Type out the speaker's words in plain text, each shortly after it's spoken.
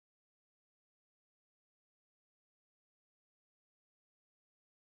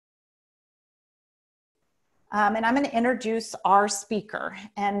And I'm going to introduce our speaker.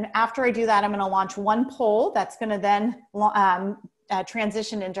 And after I do that, I'm going to launch one poll that's going to then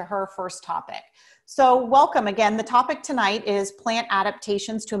transition into her first topic. So welcome again. The topic tonight is plant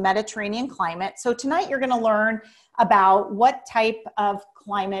adaptations to a Mediterranean climate. So tonight you're going to learn about what type of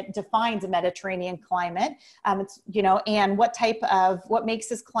climate defines a Mediterranean climate, and what makes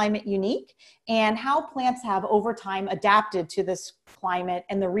this climate unique, and how plants have over time adapted to this climate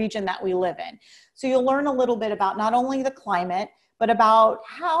and the region that we live in. So you'll learn a little bit about not only the climate, but about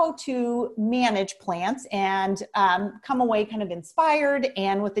how to manage plants and come away kind of inspired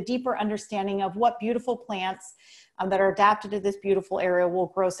and with a deeper understanding of what beautiful plants that are adapted to this beautiful area will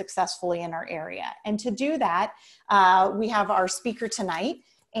grow successfully in our area. And to do that, we have our speaker tonight,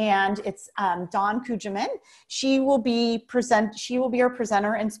 and it's Dawn Kooyumjian. She will be our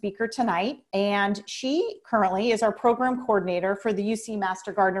presenter and speaker tonight, and she currently is our program coordinator for the UC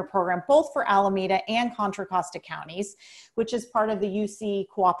Master Gardener program, both for Alameda and Contra Costa counties, which is part of the UC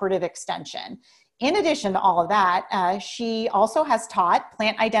Cooperative Extension. In addition to all of that, she also has taught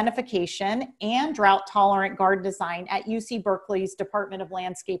plant identification and drought-tolerant garden design at UC Berkeley's Department of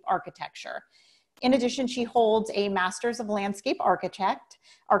Landscape Architecture. In addition, she holds a Master's of Landscape Architecture,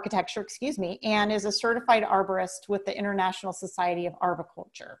 and is a certified arborist with the International Society of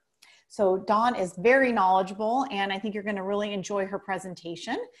Arboriculture. So Dawn is very knowledgeable, and I think you're going to really enjoy her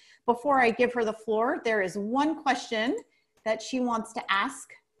presentation. Before I give her the floor, there is one question that she wants to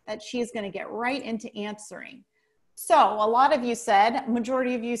ask that she is going to get right into answering. So a lot of you said,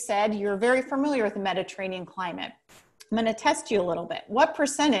 majority of you said, you're very familiar with the Mediterranean climate. I'm going to test you a little bit. What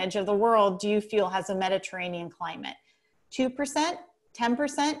percentage of the world do you feel has a Mediterranean climate? 2%,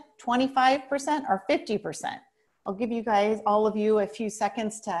 10%, 25%, or 50%? I'll give you guys, all of you, a few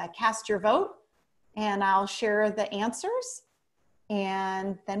seconds to cast your vote, and I'll share the answers,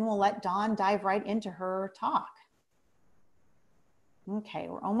 and then we'll let Dawn dive right into her talk. Okay,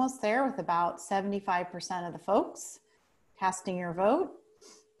 we're almost there with about 75% of the folks casting your vote.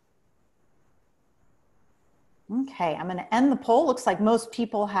 Okay, I'm going to end the poll. Looks like most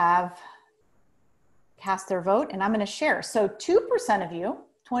people have cast their vote, and I'm going to share. So 2% of you,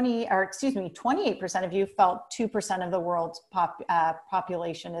 28% of you felt 2% of the world's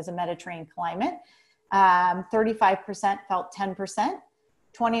population is a Mediterranean climate. 35% felt 10%,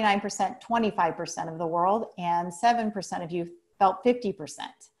 29%, 25% of the world, and 7% of you felt 50%.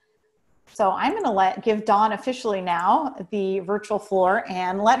 So I'm going to give Dawn officially now the virtual floor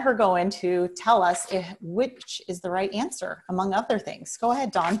and let her go in to tell us which is the right answer, among other things. Go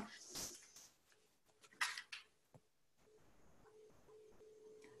ahead, Dawn.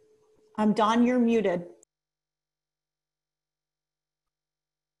 Dawn, you're muted.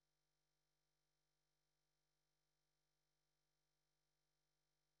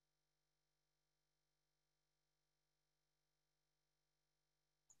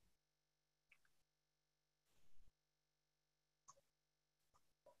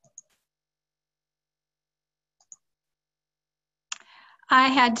 I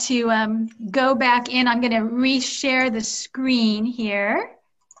had to go back in. I'm going to reshare the screen here.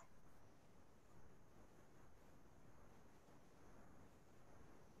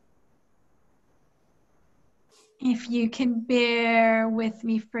 If you can bear with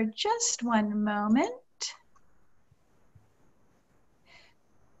me for just one moment.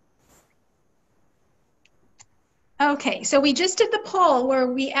 Okay, so we just did the poll where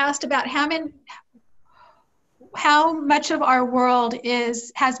we asked about how much of our world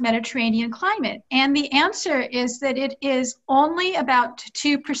has Mediterranean climate, and the answer is that it is only about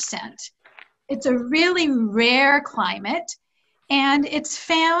 2%. It's a really rare climate, and it's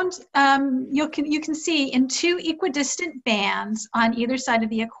found, you can see, in two equidistant bands on either side of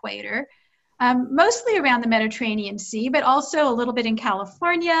the equator, mostly around the Mediterranean Sea, but also a little bit in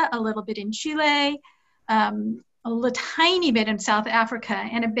California, a little bit in Chile, a tiny bit in South Africa,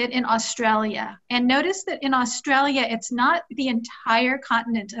 and a bit in Australia. And notice that in Australia, it's not the entire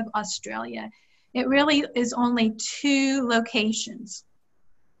continent of Australia. It really is only 2 locations.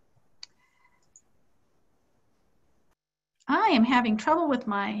 I am having trouble with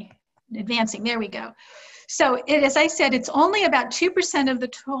my advancing. There we go. So as I said, it's only about 2% of the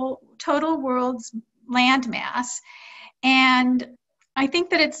total world's land mass. And I think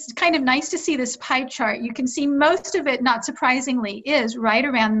that it's kind of nice to see this pie chart. You can see most of it, not surprisingly, is right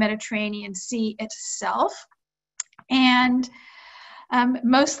around the Mediterranean Sea itself, and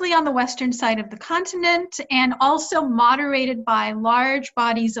mostly on the western side of the continent, and also moderated by large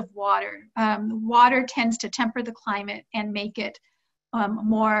bodies of water. Water tends to temper the climate and make it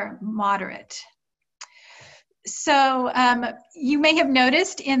more moderate. So you may have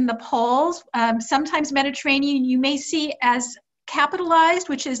noticed in the polls, sometimes Mediterranean you may see as capitalized,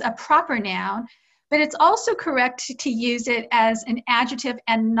 which is a proper noun, but it's also correct to use it as an adjective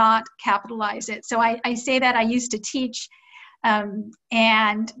and not capitalize it. So I say that I used to teach,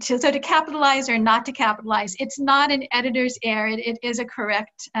 and so to capitalize or not to capitalize, it's not an editor's error. It is a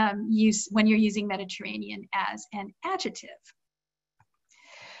correct use when you're using Mediterranean as an adjective.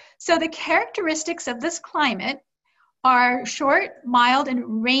 So the characteristics of this climate are short, mild,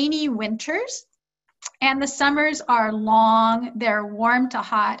 and rainy winters, and the summers are long, they're warm to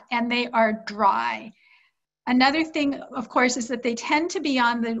hot, and they are dry. Another thing, of course, is that they tend to be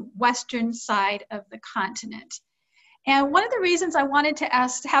on the western side of the continent. And one of the reasons I wanted to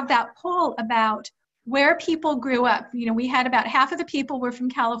have that poll about where people grew up, you know, we had about half of the people were from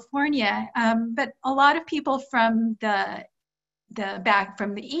California, but a lot of people from the back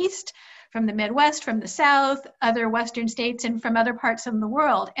from the east, from the Midwest, from the South, other Western states, and from other parts of the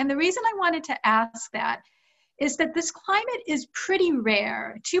world. And the reason I wanted to ask that is that this climate is pretty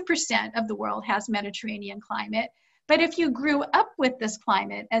rare. 2% of the world has Mediterranean climate. But if you grew up with this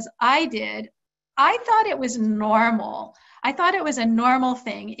climate, as I did, I thought it was normal. I thought it was a normal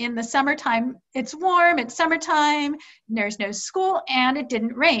thing. In the summertime, it's warm, it's summertime, there's no school, and it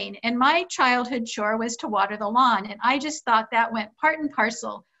didn't rain. And my childhood chore was to water the lawn. And I just thought that went part and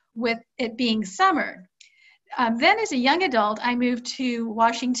parcel with it being summer. Then as a young adult, I moved to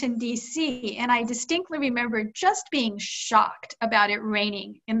Washington, D.C., and I distinctly remember just being shocked about it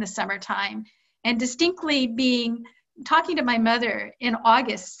raining in the summertime, and distinctly talking to my mother in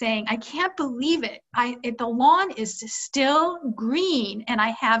August saying, I can't believe it. The lawn is still green and I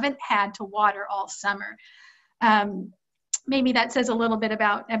haven't had to water all summer. Maybe that says a little bit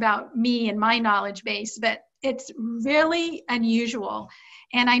about me and my knowledge base, but it's really unusual.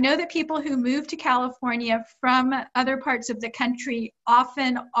 And I know that people who move to California from other parts of the country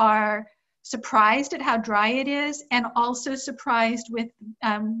often are surprised at how dry it is, and also surprised with,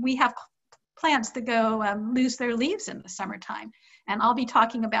 we have plants that go lose their leaves in the summertime. And I'll be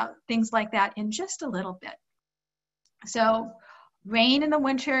talking about things like that in just a little bit. So rain in the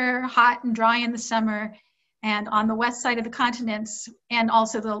winter, hot and dry in the summer, and on the west side of the continents, and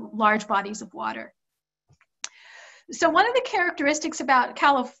also the large bodies of water. So one of the characteristics about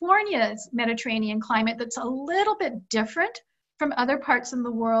California's Mediterranean climate that's a little bit different from other parts of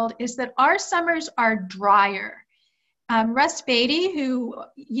the world is that our summers are drier. Russ Beatty, who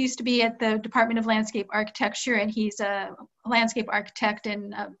used to be at the Department of Landscape Architecture, and he's a landscape architect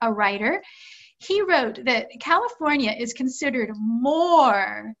and a writer, he wrote that California is considered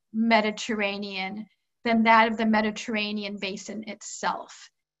more Mediterranean than that of the Mediterranean basin itself.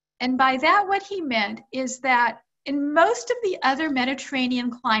 And by that, what he meant is that in most of the other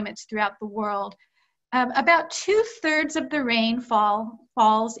Mediterranean climates throughout the world, about 2/3 of the rainfall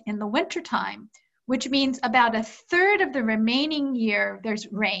falls in the wintertime, which means about 1/3 of the remaining year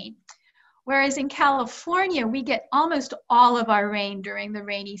there's rain. Whereas in California, we get almost all of our rain during the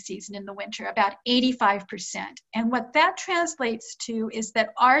rainy season in the winter, about 85%. And what that translates to is that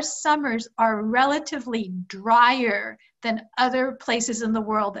our summers are relatively drier than other places in the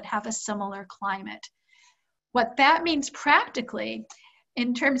world that have a similar climate. What that means practically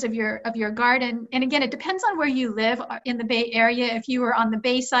in terms of your garden, and again, it depends on where you live in the Bay Area. If you were on the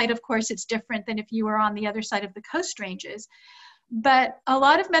Bay side, of course, it's different than if you were on the other side of the Coast Ranges. But a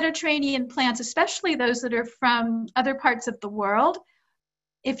lot of Mediterranean plants, especially those that are from other parts of the world,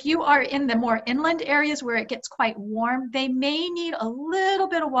 if you are in the more inland areas where it gets quite warm, they may need a little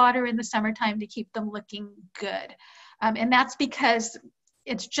bit of water in the summertime to keep them looking good. And that's because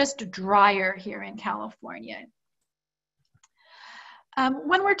it's just drier here in California.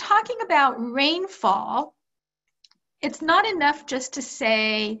 When we're talking about rainfall, it's not enough just to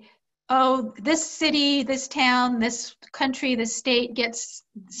say, oh, this city, this town, this country, this state gets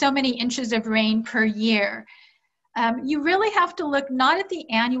so many inches of rain per year. You really have to look not at the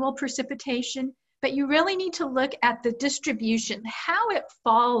annual precipitation, but you really need to look at the distribution, how it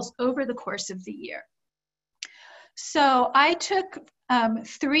falls over the course of the year. So I took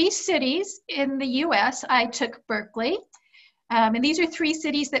 3 cities in the US. I took Berkeley, and these are 3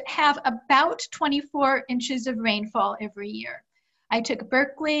 cities that have about 24 inches of rainfall every year. I took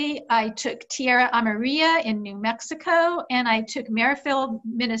Berkeley, I took Tierra Amarilla in New Mexico, and I took Merrifield,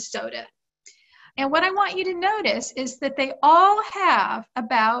 Minnesota. And what I want you to notice is that they all have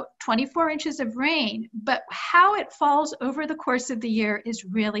about 24 inches of rain, but how it falls over the course of the year is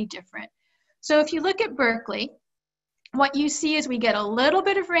really different. So if you look at Berkeley, what you see is we get a little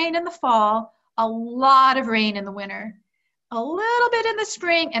bit of rain in the fall, a lot of rain in the winter, a little bit in the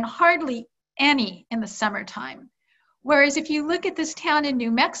spring, and hardly any in the summertime. Whereas if you look at this town in New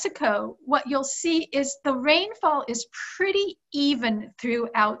Mexico, what you'll see is the rainfall is pretty even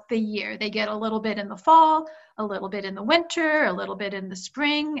throughout the year. They get a little bit in the fall, a little bit in the winter, a little bit in the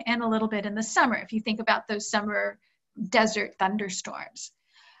spring, and a little bit in the summer, if you think about those summer desert thunderstorms.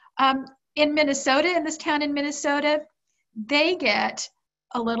 In Minnesota, in this town in Minnesota, they get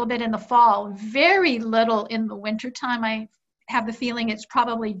a little bit in the fall, very little in the wintertime. I have the feeling it's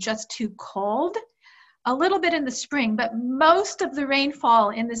probably just too cold. A little bit in the spring, but most of the rainfall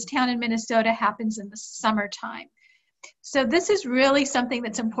in this town in Minnesota happens in the summertime. So this is really something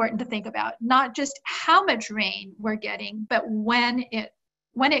that's important to think about, not just how much rain we're getting, but when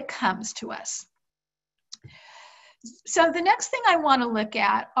it comes to us. So the next thing I want to look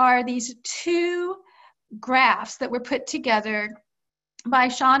at are these two graphs that were put together by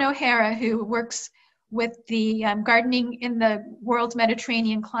Sean O'Hara, who works with the gardening in the world's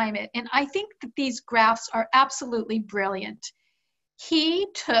Mediterranean climate. And I think that these graphs are absolutely brilliant. He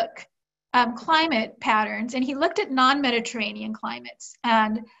took climate patterns and he looked at non-Mediterranean climates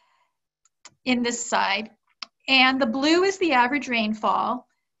and in this side, and the blue is the average rainfall,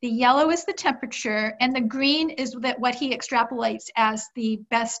 the yellow is the temperature, and the green is what he extrapolates as the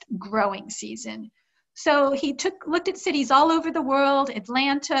best growing season. So he looked at cities all over the world: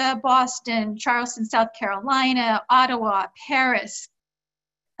 Atlanta, Boston, Charleston, South Carolina, Ottawa, Paris,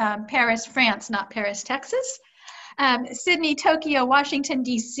 France, not Paris, Texas, Sydney, Tokyo, Washington,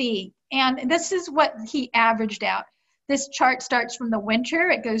 D.C. And this is what he averaged out. This chart starts from the winter,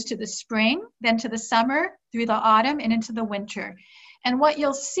 it goes to the spring, then to the summer, through the autumn, and into the winter. And what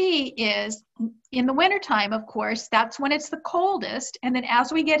you'll see is in the wintertime, of course, that's when it's the coldest. And then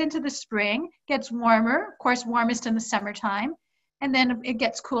as we get into the spring, it gets warmer, of course, warmest in the summertime. And then it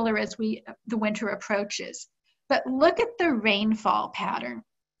gets cooler as the winter approaches. But look at the rainfall pattern.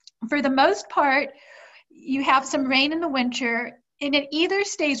 For the most part, you have some rain in the winter, and it either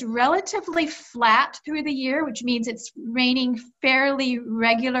stays relatively flat through the year, which means it's raining fairly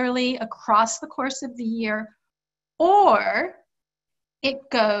regularly across the course of the year, or it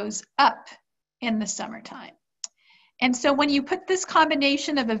goes up in the summertime. And so when you put this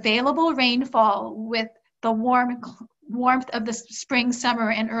combination of available rainfall with the warmth of the spring,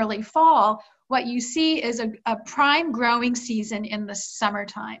 summer, and early fall, what you see is a prime growing season in the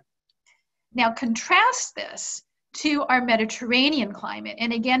summertime. Now contrast this to our Mediterranean climate.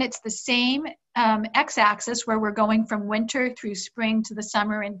 And again, it's the same x-axis where we're going from winter through spring to the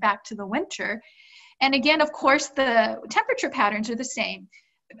summer and back to the winter. And again, of course, the temperature patterns are the same.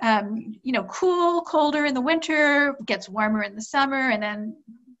 Colder in the winter, gets warmer in the summer, and then,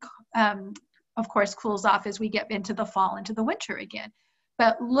 of course, cools off as we get into the fall, into the winter again.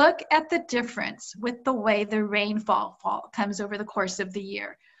 But look at the difference with the way the rainfall comes over the course of the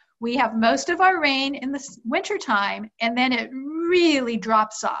year. We have most of our rain in the wintertime, and then it really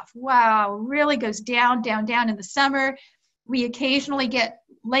drops off. Wow, really goes down, down, down in the summer. We occasionally get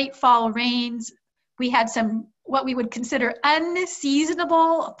late fall rains. We had some what we would consider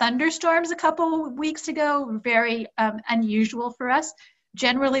unseasonable thunderstorms a couple of weeks ago, very unusual for us.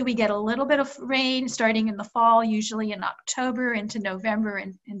 Generally, we get a little bit of rain starting in the fall, usually in October into November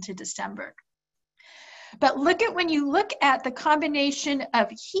and into December. But when you look at the combination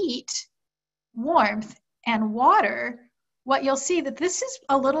of heat, warmth, and water, what you'll see that this is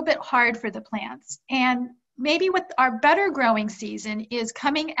a little bit hard for the plants. And maybe what our better growing season is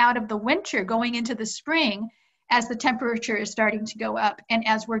coming out of the winter, going into the spring, as the temperature is starting to go up and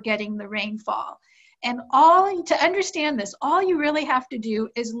as we're getting the rainfall. And to understand this, all you really have to do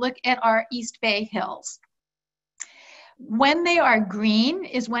is look at our East Bay hills. When they are green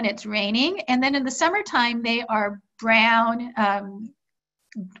is when it's raining, and then in the summertime they are brown.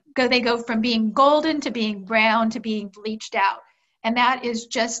 They go from being golden to being brown to being bleached out. And that is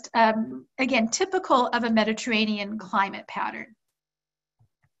just, again, typical of a Mediterranean climate pattern.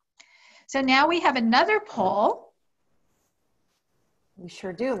 So now we have another poll. We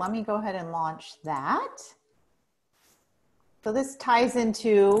sure do. Let me go ahead and launch that. So this ties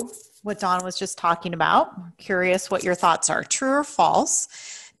into what Dawn was just talking about. I'm curious what your thoughts are. True or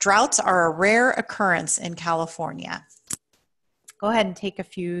false? Droughts are a rare occurrence in California. Go ahead and take a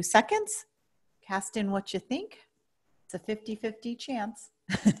few seconds. Cast in what you think. It's a 50-50 chance.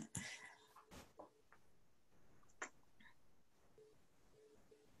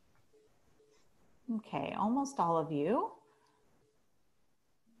 Okay, almost all of you.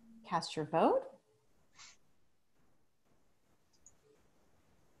 Cast your vote.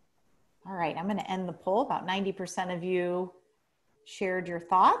 All right, I'm going to end the poll. About 90% of you shared your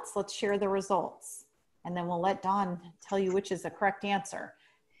thoughts. Let's share the results. And then we'll let Dawn tell you which is the correct answer.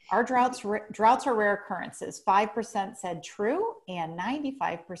 Are droughts are rare occurrences? 5% said true, and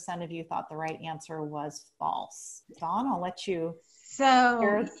 95% of you thought the right answer was false. Dawn, I'll let you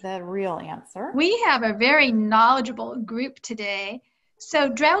share the real answer. We have a very knowledgeable group today. So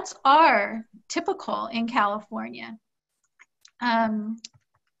droughts are typical in California.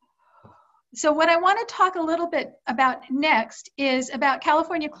 So what I want to talk a little bit about next is about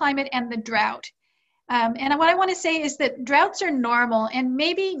California climate and the drought. And what I want to say is that droughts are normal and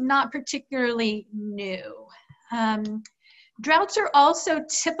maybe not particularly new. Droughts are also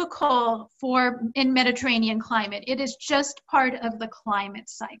typical in Mediterranean climate. It is just part of the climate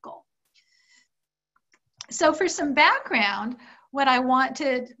cycle. So for some background, what I want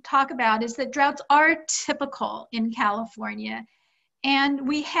to talk about is that droughts are typical in California. And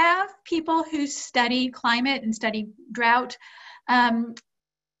we have people who study climate and study drought.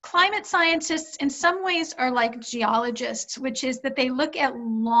 Climate scientists in some ways are like geologists, which is that they look at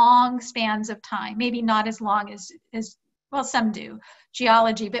long spans of time, maybe not as long as well, some do,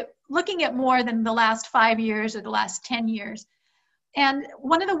 geology, but looking at more than the last 5 years or the last 10 years. And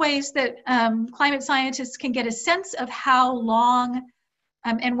one of the ways that climate scientists can get a sense of how long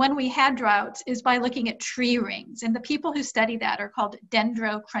and when we had droughts is by looking at tree rings. And the people who study that are called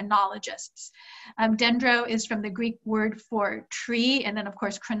dendrochronologists. Dendro is from the Greek word for tree, and then of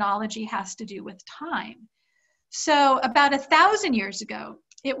course chronology has to do with time. So about 1,000 years ago,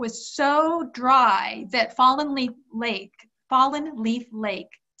 it was so dry that Fallen Leaf Lake,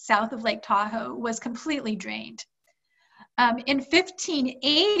 south of Lake Tahoe, was completely drained. In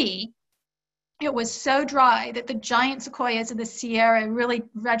 1580, it was so dry that the giant sequoias of the Sierra really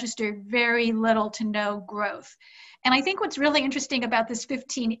registered very little to no growth. And I think what's really interesting about this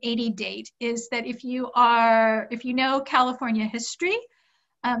 1580 date is that if you know California history,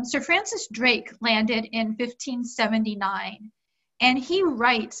 Sir Francis Drake landed in 1579, and he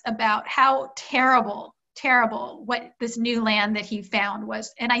writes about how terrible what this new land that he found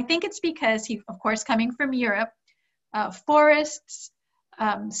was. And I think it's because he, of course, coming from Europe, forests,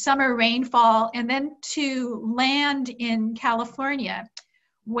 summer rainfall, and then to land in California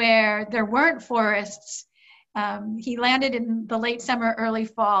where there weren't forests. He landed in the late summer, early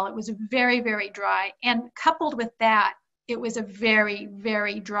fall. It was very, very dry. And coupled with that, it was a very,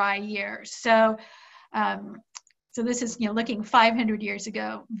 very dry year. So this is, looking 500 years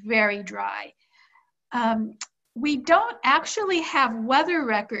ago, very dry. We don't actually have weather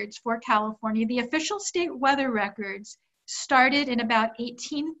records for California. The official state weather records started in about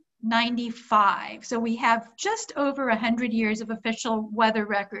 1895. So we have just over 100 years of official weather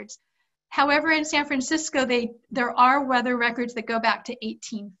records. However, in San Francisco, there are weather records that go back to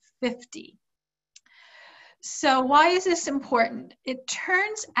 1850. So why is this important? It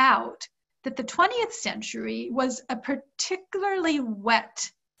turns out that the 20th century was a particularly wet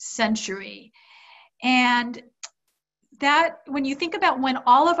century. And that, when you think about when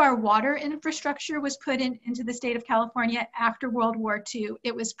all of our water infrastructure was put into the state of California after World War II,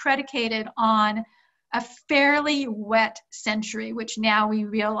 it was predicated on a fairly wet century, which now we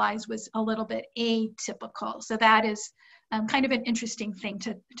realize was a little bit atypical. So that is kind of an interesting thing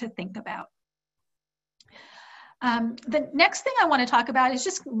to think about. The next thing I want to talk about is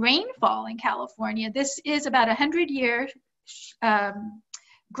just rainfall in California. This is about a 100-year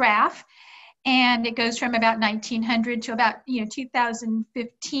graph. And it goes from about 1900 to about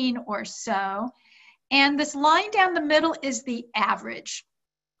 2015 or so. And this line down the middle is the average.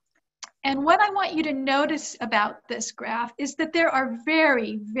 And what I want you to notice about this graph is that there are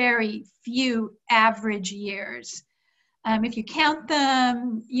very, very few average years. If you count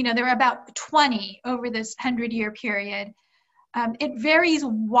them, there are about 20 over this 100-year period. It varies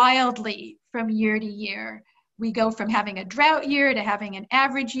wildly from year to year. We go from having a drought year to having an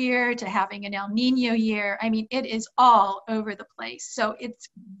average year to having an El Nino year. I mean, it is all over the place. So it's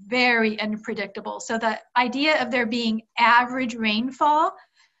very unpredictable. So the idea of there being average rainfall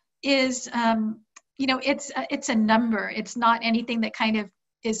is, it's a number. It's not anything that kind of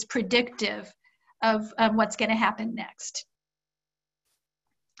is predictive of what's going to happen next.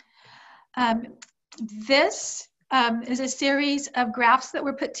 This is a series of graphs that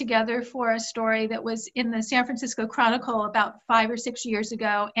were put together for a story that was in the San Francisco Chronicle about 5 or 6 years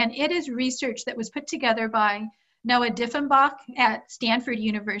ago. And it is research that was put together by Noah Diffenbach at Stanford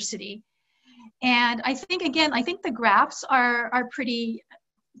University. And I think the graphs are pretty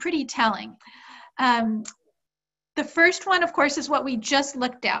telling. The first one, of course, is what we just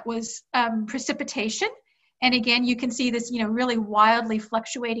looked at, was precipitation. And again, you can see this, really wildly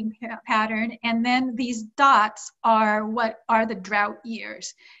fluctuating pattern. And then these dots are what are the drought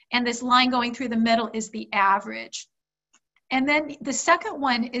years. And this line going through the middle is the average. And then the second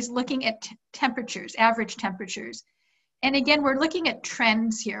one is looking at temperatures, average temperatures. And again, we're looking at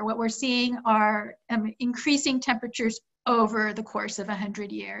trends here. What we're seeing are increasing temperatures over the course of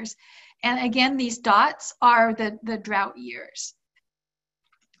 100 years. And again, these dots are the drought years.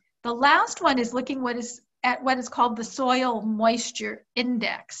 The last one is looking at what is called the soil moisture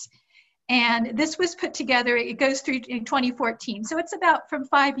index. And this was put together, it goes through in 2014. So it's about from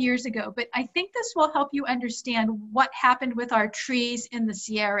 5 years ago, but I think this will help you understand what happened with our trees in the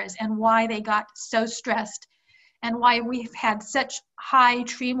Sierras and why they got so stressed and why we've had such high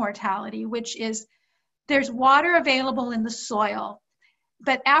tree mortality, which is there's water available in the soil,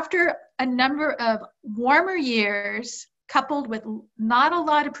 but after a number of warmer years, coupled with not a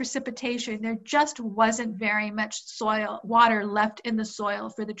lot of precipitation, there just wasn't very much water left in the soil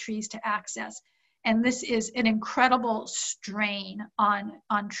for the trees to access. And this is an incredible strain on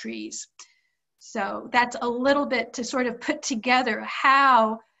trees. So that's a little bit to sort of put together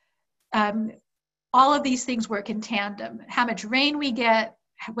how all of these things work in tandem. How much rain we get,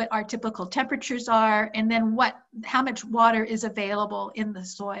 what our typical temperatures are, and then how much water is available in the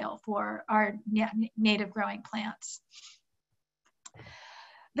soil for our native growing plants.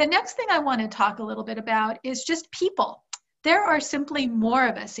 The next thing I want to talk a little bit about is just people. There are simply more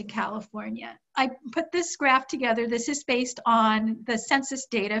of us in California. I put this graph together. This is based on the census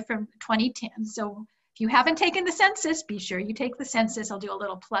data from 2010. So if you haven't taken the census, be sure you take the census. I'll do a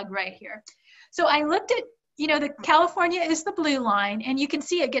little plug right here. So I looked at, the California is the blue line, and you can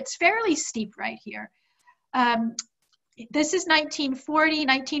see it gets fairly steep right here. This is 1940,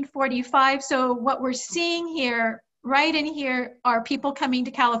 1945. So what we're seeing here, right in here, are people coming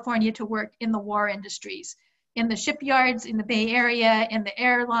to California to work in the war industries, in the shipyards, in the Bay Area, in the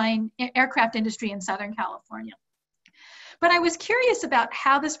aircraft industry in Southern California. But I was curious about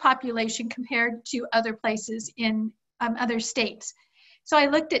how this population compared to other places in other states. So I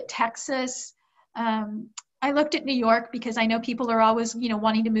looked at Texas. I looked at New York because I know people are always,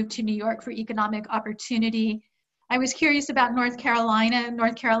 wanting to move to New York for economic opportunity. I was curious about North Carolina.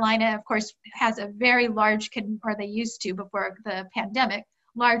 North Carolina, of course, has a very large, or they used to before the pandemic,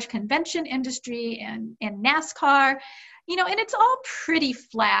 large convention industry and NASCAR, and it's all pretty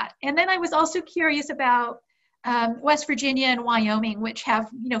flat. And then I was also curious about West Virginia and Wyoming, which have,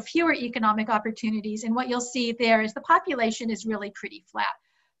 fewer economic opportunities. And what you'll see there is the population is really pretty flat.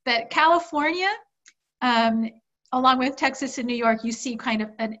 But California, along with Texas and New York, you see kind of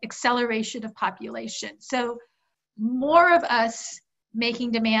an acceleration of population. So more of us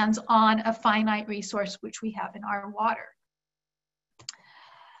making demands on a finite resource, which we have in our water.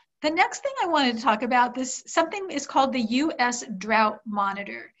 The next thing I wanted to talk about, something is called the U.S. Drought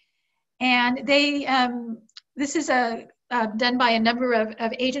Monitor. And this is done by a number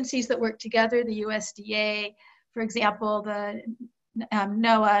of agencies that work together, the USDA, for example, the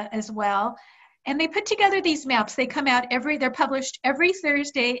NOAA as well. And they put together these maps. They come out they're published every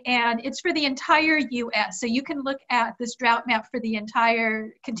Thursday, and it's for the entire US. So you can look at this drought map for the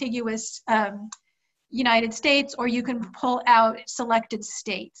entire contiguous United States, or you can pull out selected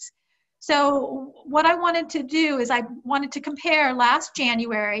states. So what I wanted to do is I wanted to compare last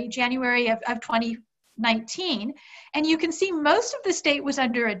January of 2019, and you can see most of the state was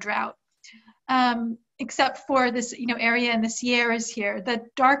under a drought. Except for this, area in the Sierras here. The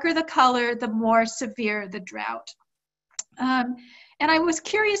darker the color, the more severe the drought. And I was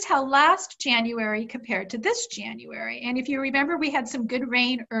curious how last January compared to this January. And if you remember, we had some good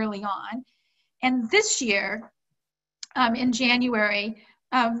rain early on. And this year, in January,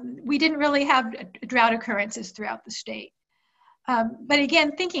 we didn't really have drought occurrences throughout the state. But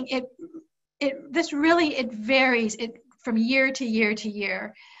again, thinking it varies from year to year to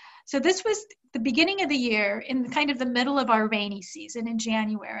year. So this was the beginning of the year, in kind of the middle of our rainy season in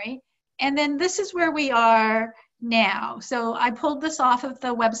January. And then this is where we are now. So I pulled this off of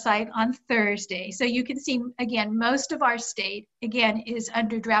the website on Thursday. So you can see, again, most of our state, again, is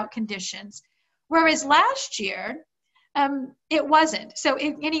under drought conditions. Whereas last year, it wasn't. So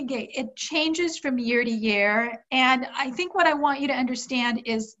it changes from year to year. And I think what I want you to understand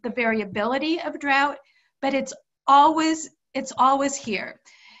is the variability of drought, but it's always here.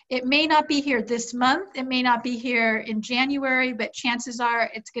 It may not be here this month, it may not be here in January, but chances are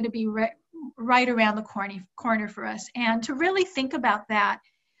it's going to be right around the corner for us. And to really think about that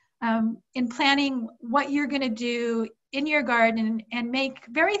in planning what you're going to do in your garden and make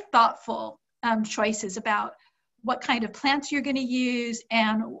very thoughtful choices about what kind of plants you're going to use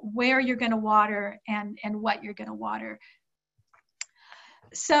and where you're going to water and what you're going to water.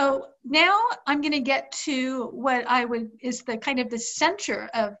 So now I'm going to get to what is the kind of the center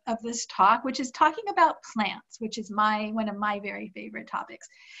of this talk, which is talking about plants, which is one of my very favorite topics.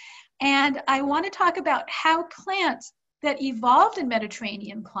 And I want to talk about how plants that evolved in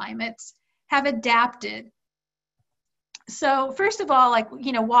Mediterranean climates have adapted. So first of all,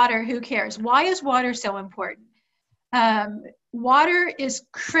 water, who cares? Why is water so important? Water is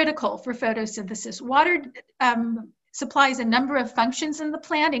critical for photosynthesis. Water supplies a number of functions in the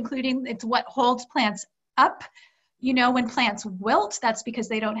plant, including it's what holds plants up. When plants wilt, that's because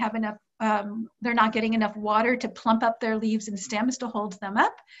they don't have enough, they're not getting enough water to plump up their leaves and stems to hold them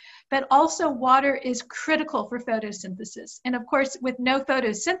up. But also water is critical for photosynthesis. And of course, with no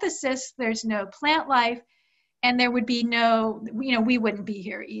photosynthesis, there's no plant life, and there would be no, we wouldn't be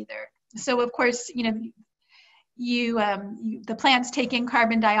here either. So of course, the plants take in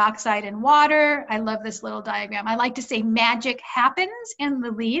carbon dioxide and water. I love this little diagram. I like to say magic happens in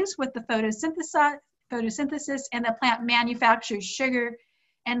the leaves with the photosynthesis, and the plant manufactures sugar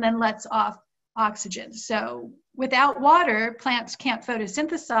and then lets off oxygen. So without water, plants can't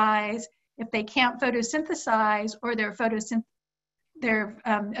photosynthesize. If they can't photosynthesize, or their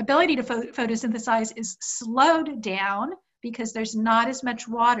ability to photosynthesize is slowed down because there's not as much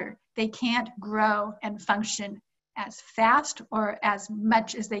water, they can't grow and function as fast or as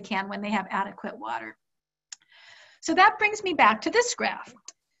much as they can when they have adequate water. So that brings me back to this graph.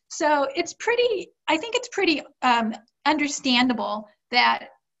 So I think it's pretty understandable that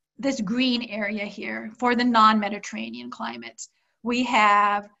this green area here for the non-Mediterranean climates, we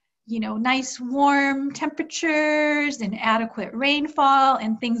have, nice warm temperatures and adequate rainfall,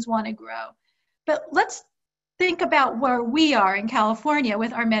 and things want to grow. But let's think about where we are in California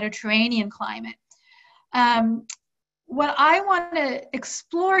with our Mediterranean climate. What I want to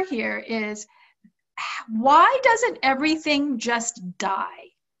explore here is, why doesn't everything just die?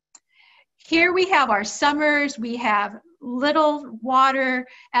 Here we have our summers, we have little water.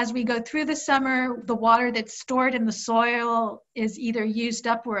 As we go through the summer, the water that's stored in the soil is either used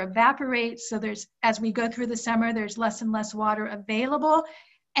up or evaporates. So as we go through the summer, there's less and less water available.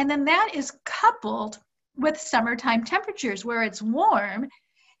 And then that is coupled with summertime temperatures where it's warm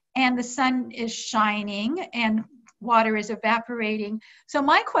and the sun is shining and water is evaporating. So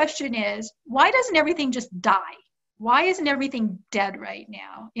my question is, why doesn't everything just die? Why isn't everything dead right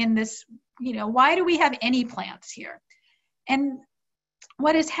now in this, why do we have any plants here? And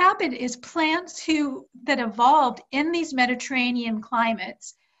what has happened is plants that evolved in these Mediterranean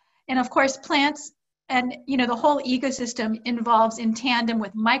climates, and of course plants and the whole ecosystem involves in tandem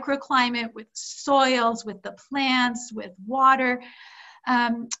with microclimate, with soils, with the plants, with water.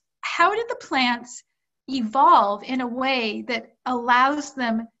 How did the plants evolve in a way that allows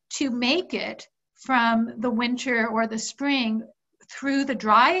them to make it from the winter or the spring through the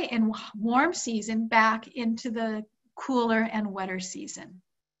dry and warm season back into the cooler and wetter season?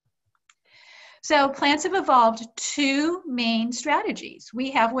 So plants have evolved two main strategies.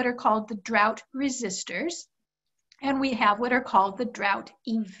 We have what are called the drought resistors, and we have what are called the drought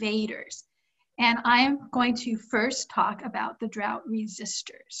evaders. And I am going to first talk about the drought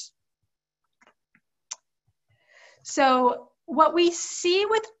resistors. So what we see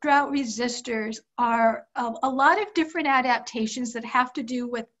with drought resistors are a lot of different adaptations that have to do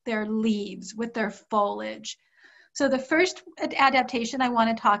with their leaves, with their foliage. So the first adaptation I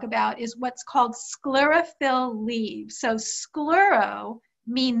want to talk about is what's called sclerophyll leaves. So sclero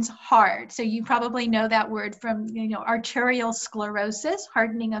means hard. So you probably know that word from, arterial sclerosis,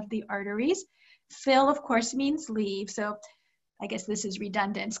 hardening of the arteries. Phyll, of course, means leaf. So I guess this is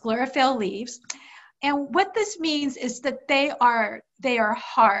redundant, sclerophyll leaves. And what this means is that they are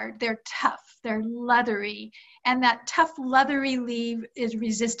hard, they're tough, they're leathery, and that tough, leathery leaf is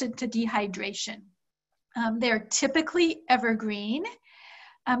resistant to dehydration. They're typically evergreen.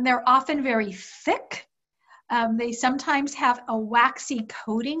 They're often very thick. They sometimes have a waxy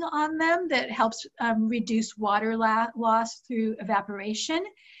coating on them that helps reduce water loss through evaporation.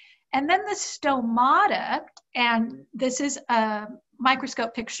 And then the stomata, and this is a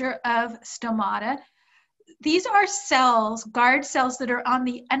microscope picture of stomata. These are cells, guard cells, that are on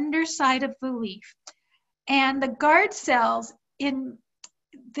the underside of the leaf. And the guard cells,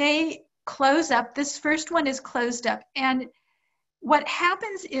 they close up. This first one is closed up. And what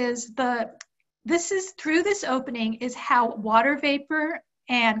happens is this is through this opening is how water vapor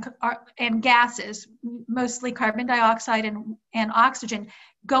and gases, mostly carbon dioxide and oxygen,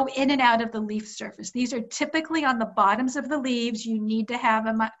 go in and out of the leaf surface. These are typically on the bottoms of the leaves. You need to have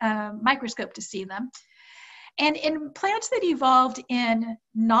a microscope to see them. And in plants that evolved in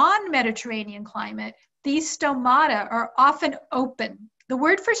non-Mediterranean climate, these stomata are often open. The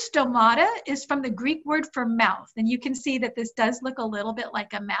word for stomata is from the Greek word for mouth. And you can see that this does look a little bit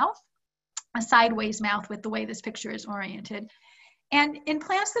like a mouth, a sideways mouth with the way this picture is oriented. And in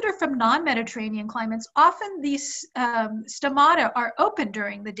plants that are from non-Mediterranean climates, often these stomata are open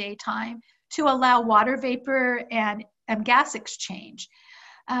during the daytime to allow water vapor and gas exchange.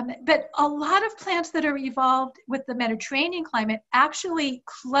 But a lot of plants that are evolved with the Mediterranean climate actually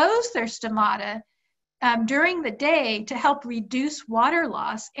close their stomata during the day to help reduce water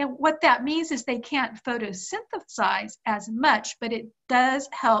loss. And what that means is they can't photosynthesize as much, but it does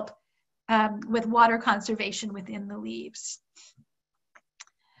help with water conservation within the leaves.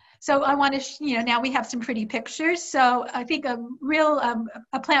 So I want to, now we have some pretty pictures. So I think a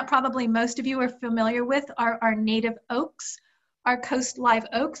plant probably most of you are familiar with are our native oaks, our coast live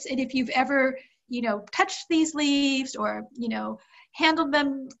oaks. And if you've ever, touched these leaves or, handled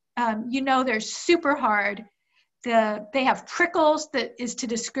them, they're super hard. They have prickles that is to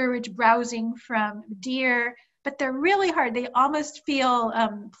discourage browsing from deer, but they're really hard. They almost feel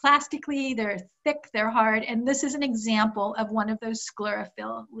plastically, they're thick, they're hard. And this is an example of one of those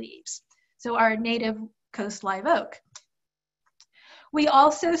sclerophyll leaves. So our native coast live oak. We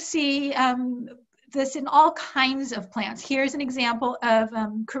also see this in all kinds of plants. Here's an example of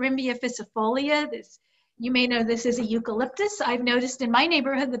Corymbia ficifolia. You may know this is a eucalyptus. I've noticed in my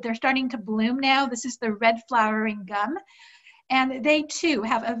neighborhood that they're starting to bloom now. This is the red flowering gum. And they too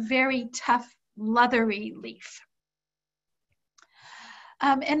have a very tough, leathery leaf.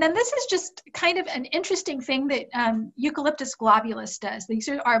 And then this is just kind of an interesting thing that Eucalyptus globulus does. These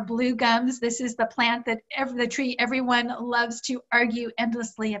are our blue gums. This is the plant that the tree everyone loves to argue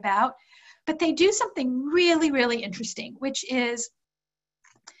endlessly about. But they do something really, really interesting, which is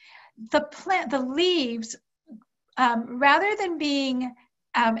the leaves, rather than being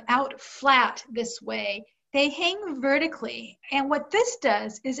out flat this way, they hang vertically. And what this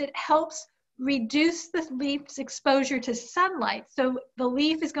does is it helps reduce the leaf's exposure to sunlight. So the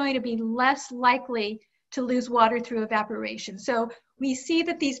leaf is going to be less likely to lose water through evaporation. So we see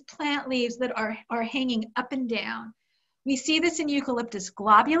that these plant leaves that are hanging up and down. We see this in Eucalyptus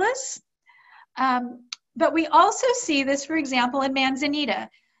globulus, but we also see this, for example, in Manzanita.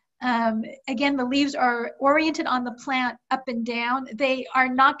 Again, the leaves are oriented on the plant up and down. They are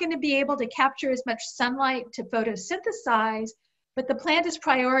not going to be able to capture as much sunlight to photosynthesize, but the plant is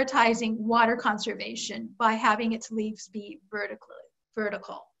prioritizing water conservation by having its leaves be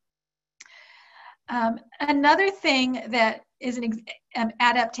vertical. Another thing that is an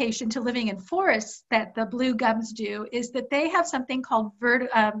adaptation to living in forests that the blue gums do is that they have something called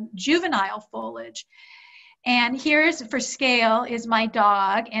juvenile foliage. And here's, for scale, is my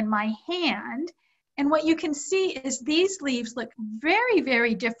dog and my hand. And what you can see is these leaves look very,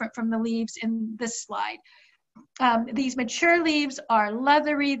 very different from the leaves in this slide. These mature leaves are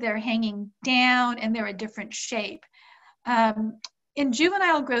leathery, they're hanging down, and they're a different shape. In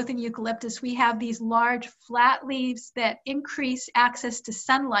juvenile growth in eucalyptus, we have these large flat leaves that increase access to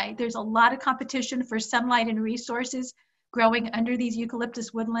sunlight. There's a lot of competition for sunlight and resources growing under these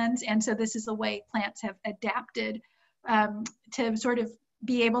eucalyptus woodlands. And so this is the way plants have adapted to sort of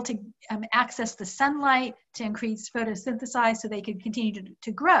be able to access the sunlight, to increase photosynthesize so they can continue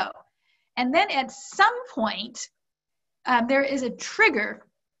to grow. And then at some point, there is a trigger,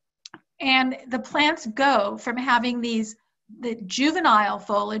 and the plants go from having the juvenile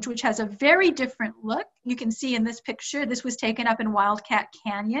foliage, which has a very different look. You can see in this picture, this was taken up in Wildcat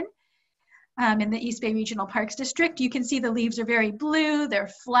Canyon in the East Bay Regional Parks District. You can see the leaves are very blue, they're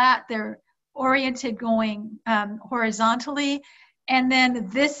flat, they're oriented going horizontally. And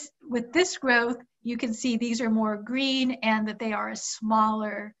then with this growth, you can see these are more green and that they are a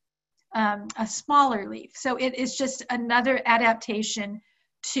smaller leaf. So it is just another adaptation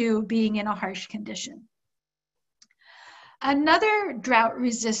to being in a harsh condition. Another drought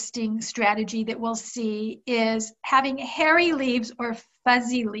resisting strategy that we'll see is having hairy leaves or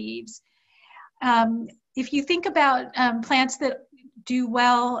fuzzy leaves. If you think about plants that do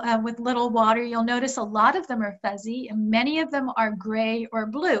well with little water, you'll notice a lot of them are fuzzy and many of them are gray or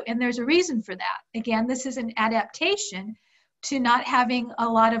blue. And there's a reason for that. Again, this is an adaptation to not having a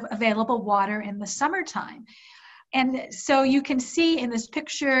lot of available water in the summertime. And so you can see in this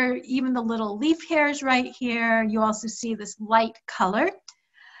picture, even the little leaf hairs right here, you also see this light color.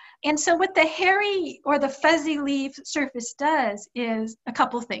 And so what the hairy or the fuzzy leaf surface does is a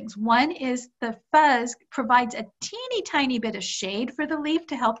couple things. One is the fuzz provides a teeny tiny bit of shade for the leaf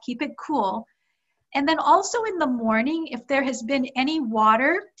to help keep it cool. And then also in the morning, if there has been any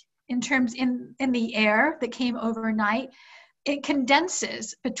water in the air that came overnight, it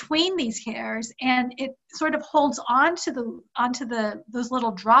condenses between these hairs, and it sort of holds onto those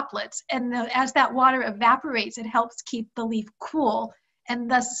little droplets. And as that water evaporates, it helps keep the leaf cool and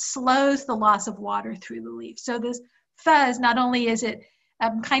thus slows the loss of water through the leaf. So this fuzz, not only is it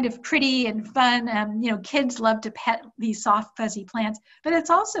kind of pretty and fun, kids love to pet these soft fuzzy plants, but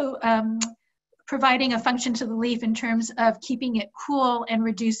it's also providing a function to the leaf in terms of keeping it cool and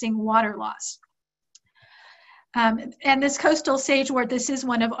reducing water loss. And this coastal sagewort, this is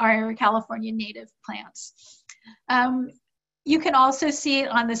one of our California native plants. You can also see it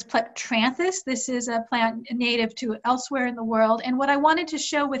on this Plectranthus. This is a plant native to elsewhere in the world. And what I wanted to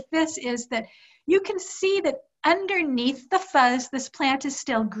show with this is that you can see that underneath the fuzz, this plant is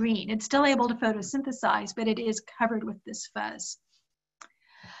still green. It's still able to photosynthesize, but it is covered with this fuzz.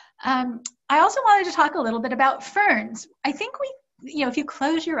 I also wanted to talk a little bit about ferns. I think if you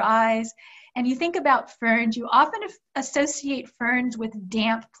close your eyes and you think about ferns, you often associate ferns with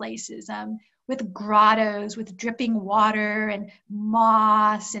damp places, with grottos, with dripping water and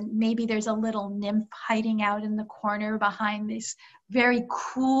moss, and maybe there's a little nymph hiding out in the corner behind this very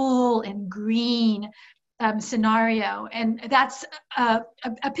cool and green scenario. And that's a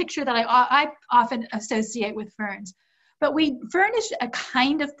picture that I often associate with ferns. But fern is a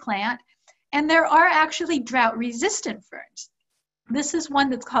kind of plant, and there are actually drought-resistant ferns. This is one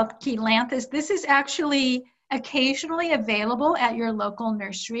that's called Chelanthus. This is actually occasionally available at your local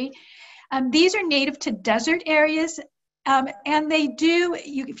nursery. These are native to desert areas, and they do,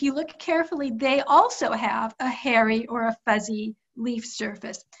 if you look carefully, they also have a hairy or a fuzzy leaf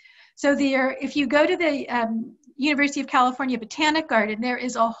surface. So if you go to the University of California Botanic Garden, there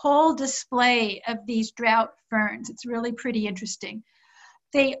is a whole display of these drought ferns. It's really pretty interesting.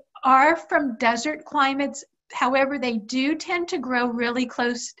 They are from desert climates. However, they do tend to grow really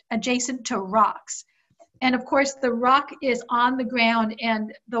close adjacent to rocks. And of course, the rock is on the ground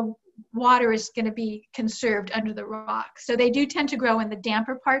and the water is going to be conserved under the rock. So they do tend to grow in the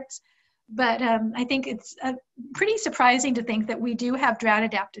damper parts. But I think it's pretty surprising to think that we do have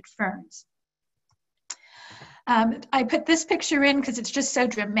drought-adapted ferns. I put this picture in because it's just so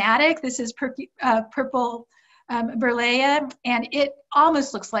dramatic. This is purple Burleia, and it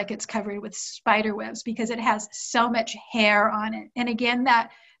almost looks like it's covered with spider webs because it has so much hair on it. And again,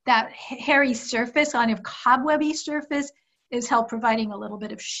 that hairy surface, kind of cobwebby surface, is help providing a little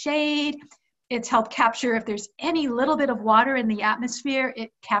bit of shade. It's helped capture, if there's any little bit of water in the atmosphere,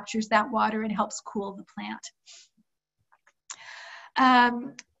 it captures that water and helps cool the plant.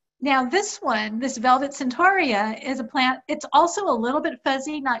 Now this one, this Velvet Centaurea, is a plant. It's also a little bit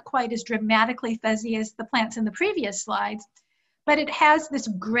fuzzy, not quite as dramatically fuzzy as the plants in the previous slides, but it has this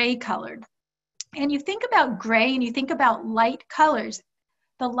gray color. And you think about gray and you think about light colors.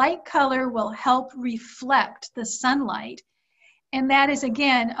 The light color will help reflect the sunlight. And that is,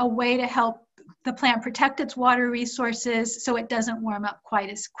 again, a way to help the plant protect its water resources so it doesn't warm up quite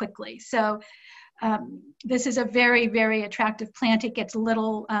as quickly. So this is a very, very attractive plant. It gets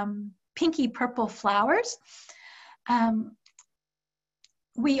little pinky purple flowers.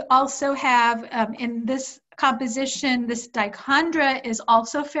 We also have in this composition, this dichondra is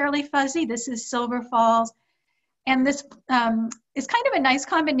also fairly fuzzy. This is Silver Falls. And this is kind of a nice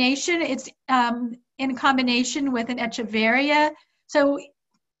combination. It's in combination with an Echeveria. So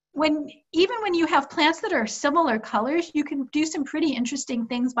even when you have plants that are similar colors, you can do some pretty interesting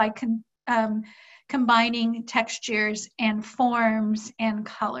things by combining textures and forms and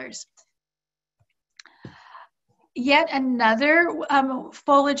colors. Yet another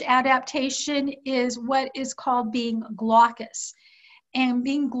foliage adaptation is what is called being glaucous. And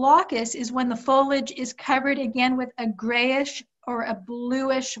being glaucous is when the foliage is covered again with a grayish or a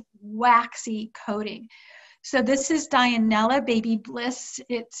bluish waxy coating. So this is Dianella Baby Bliss.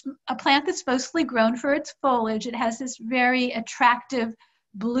 It's a plant that's mostly grown for its foliage. It has this very attractive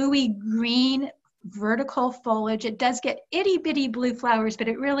bluey green vertical foliage. It does get itty bitty blue flowers, but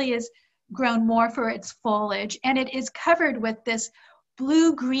it really is grown more for its foliage. And it is covered with this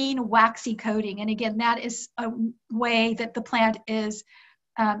blue-green waxy coating. And again, that is a way that the plant is,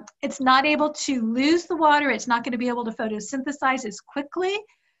 it's not able to lose the water. It's not going to be able to photosynthesize as quickly,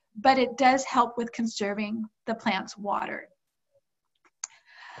 but it does help with conserving the plant's water.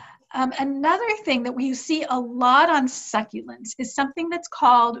 Another thing that we see a lot on succulents is something that's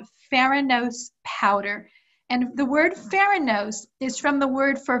called farинose powder. And the word farинose is from the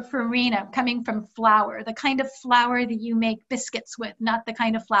word for farina, coming from flour, the kind of flour that you make biscuits with, not the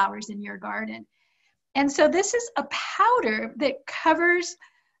kind of flowers in your garden. And so this is a powder that covers,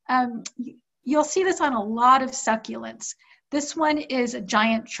 you'll see this on a lot of succulents. This one is a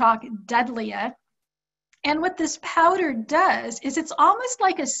giant chalk Dudleya. And what this powder does is it's almost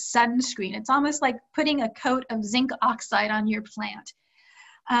like a sunscreen. It's almost like putting a coat of zinc oxide on your plant.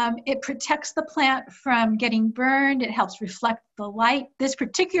 It protects the plant from getting burned. It helps reflect the light. This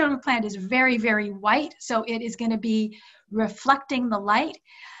particular plant is very, very white, so it is going to be reflecting the light.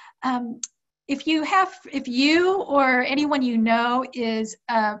 If you or anyone you know is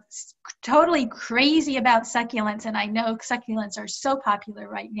totally crazy about succulents, and I know succulents are so popular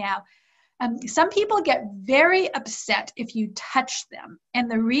right now, some people get very upset if you touch them.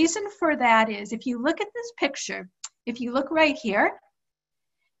 And the reason for that is, if you look at this picture, if you look right here,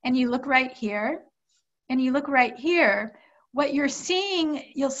 and you look right here, and you look right here, what you're seeing,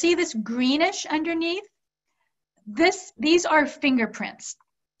 you'll see this greenish underneath. These are fingerprints.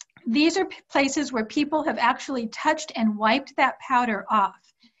 These are places where people have actually touched and wiped that powder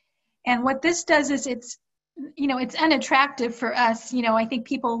off. And what this does is it's unattractive for us. I think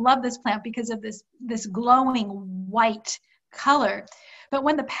people love this plant because of this glowing white color. But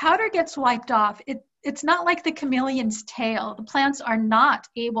when the powder gets wiped off, it's not like the chameleon's tail. The plants are not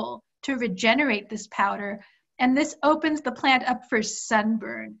able to regenerate this powder, and this opens the plant up for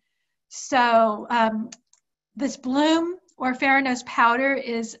sunburn. So this bloom or Farina's powder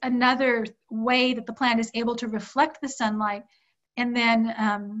is another way that the plant is able to reflect the sunlight and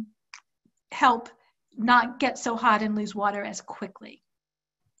then help not get so hot and lose water as quickly.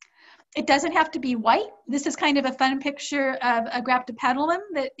 It doesn't have to be white. This is kind of a fun picture of a Graptopetalum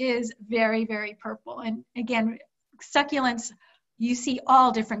that is very, very purple. And again, succulents, you see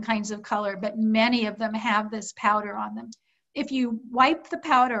all different kinds of color, but many of them have this powder on them. If you wipe the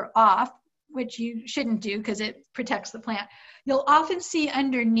powder off, which you shouldn't do because it protects the plant, you'll often see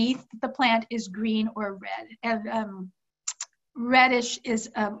underneath the plant is green or red. And reddish is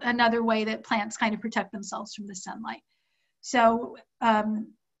another way that plants kind of protect themselves from the sunlight. So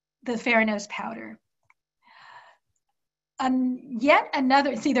the Farina's powder. Yet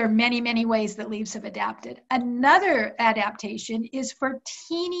another, see, there are many, many ways that leaves have adapted. Another adaptation is for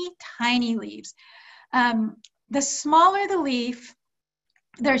teeny tiny leaves. The smaller the leaf,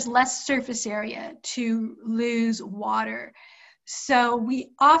 there's less surface area to lose water. So we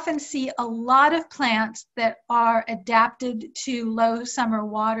often see a lot of plants that are adapted to low summer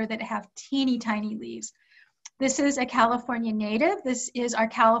water that have teeny tiny leaves. This is a California native. This is our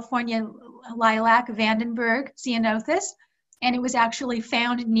California lilac Vandenberg ceanothus, and it was actually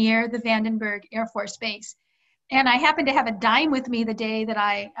found near the Vandenberg Air Force Base. And I happened to have a dime with me the day that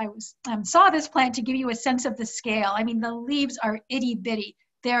I saw this plant to give you a sense of the scale. I mean, the leaves are itty bitty.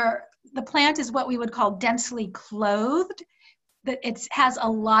 The plant is what we would call densely clothed. That it has a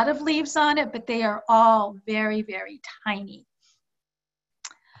lot of leaves on it, but they are all very, very tiny.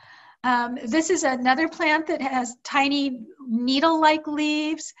 This is another plant that has tiny needle-like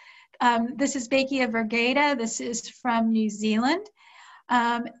leaves. This is Bachia virgata. This is from New Zealand.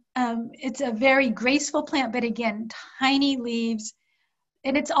 It's a very graceful plant, but again, tiny leaves.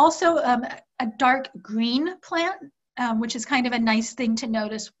 And it's also a dark green plant, which is kind of a nice thing to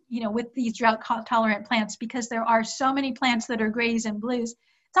notice, with these drought-tolerant plants, because there are so many plants that are grays and blues.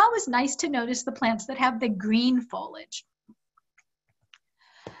 It's always nice to notice the plants that have the green foliage.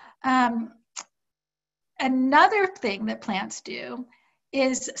 Another thing that plants do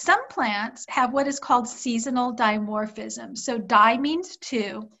is some plants have what is called seasonal dimorphism. So di means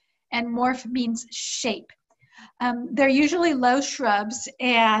two, and morph means shape. They're usually low shrubs,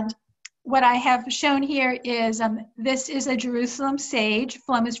 and what I have shown here is this is a Jerusalem sage,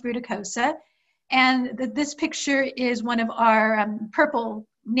 Phlomis fruticosa, and this picture is one of our purple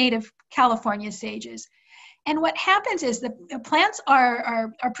native California sages. And what happens is the plants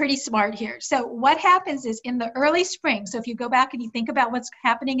are pretty smart here. So what happens is in the early spring, so if you go back and you think about what's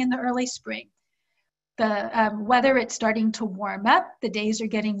happening in the early spring, the weather, it's starting to warm up, the days are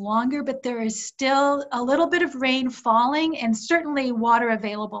getting longer, but there is still a little bit of rain falling and certainly water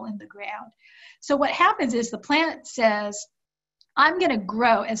available in the ground. So what happens is the plant says, I'm going to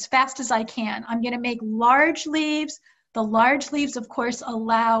grow as fast as I can. I'm going to make large leaves. The large leaves, of course,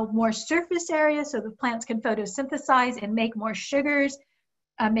 allow more surface area so the plants can photosynthesize and make more sugars,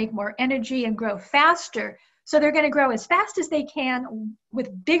 make more energy, and grow faster. So they're going to grow as fast as they can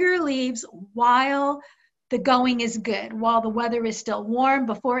with bigger leaves while the going is good, while the weather is still warm,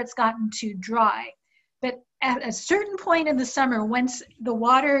 before it's gotten too dry. But at a certain point in the summer, once the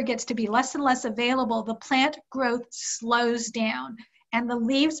water gets to be less and less available, the plant growth slows down and the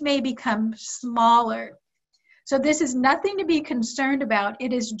leaves may become smaller. So this is nothing to be concerned about.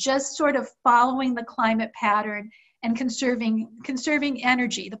 It is just sort of following the climate pattern and conserving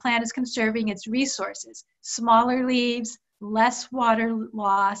energy. The plant is conserving its resources. Smaller leaves, less water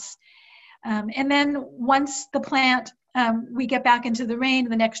loss. And then once the plant, we get back into the rain,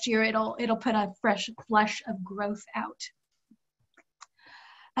 the next year it'll put a fresh flush of growth out.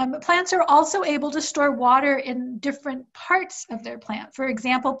 Plants are also able to store water in different parts of their plant. For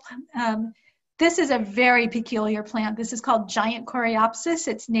example, this is a very peculiar plant. This is called giant coreopsis.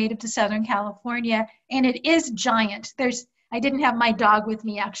 It's native to Southern California, and it is giant. I didn't have my dog with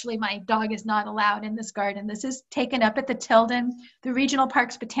me, actually. My dog is not allowed in this garden. This is taken up at the Tilden, the Regional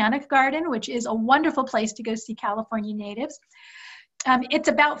Parks Botanic Garden, which is a wonderful place to go see California natives. It's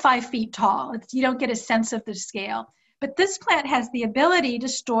about 5 feet tall. You don't get a sense of the scale. But this plant has the ability to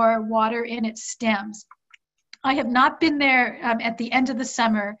store water in its stems. I have not been there at the end of the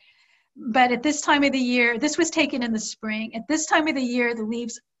summer, but at this time of the year, this was taken in the spring. At this time of the year, the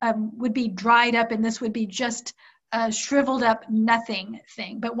leaves would be dried up, and this would be just a shriveled up nothing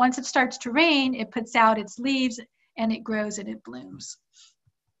thing. But once it starts to rain, it puts out its leaves, and it grows and it blooms.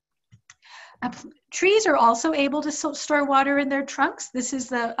 Trees are also able to store water in their trunks. This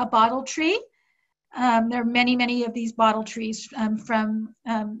is a bottle tree. There are many, many of these bottle trees from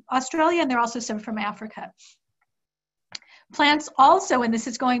Australia, and there are also some from Africa. Plants also, and this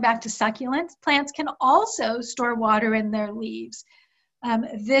is going back to succulents, plants can also store water in their leaves.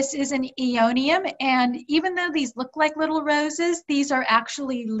 This is an aeonium, and even though these look like little roses, these are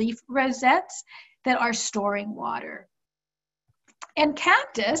actually leaf rosettes that are storing water. And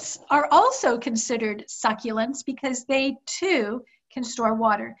cactus are also considered succulents because they too can store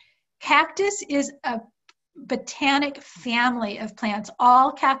water. Cactus is a botanic family of plants.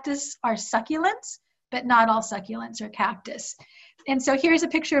 All cactus are succulents, but not all succulents are cactus. And so here's a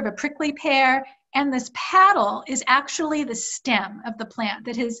picture of a prickly pear, and this paddle is actually the stem of the plant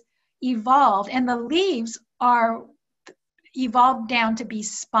that has evolved, and the leaves are evolved down to be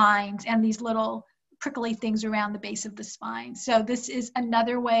spines and these little prickly things around the base of the spine. So this is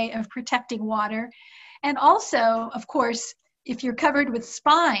another way of protecting water. And also, of course, if you're covered with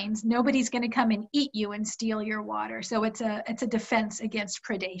spines, nobody's going to come and eat you and steal your water. So it's a defense against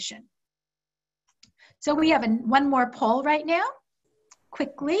predation. So we have one more poll right now,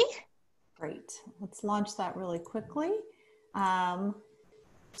 quickly. Great. Let's launch that really quickly.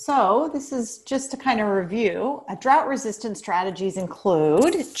 So this is just to kind of review. Drought-resistant strategies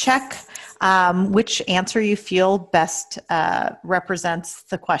include check which answer you feel best represents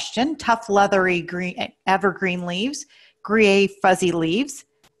the question. Tough, leathery, green, evergreen leaves, gray, fuzzy leaves,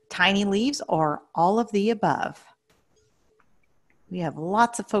 tiny leaves, or all of the above. We have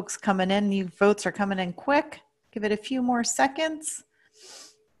lots of folks coming in. New votes are coming in quick. Give it a few more seconds.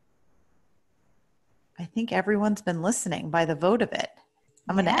 I think everyone's been listening by the vote of it.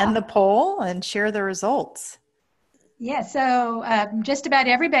 I'm going to end the poll and share the results. Yeah, so just about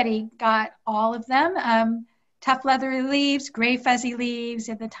everybody got all of them. Tough leathery leaves, gray fuzzy leaves,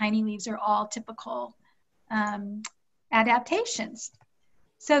 and the tiny leaves are all typical adaptations.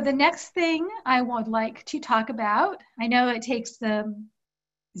 So the next thing I would like to talk about, I know it takes the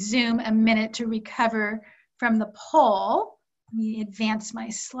Zoom a minute to recover from the poll. Let me advance my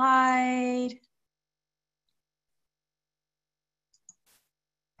slide.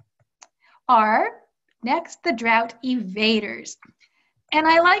 Are next the drought evaders. And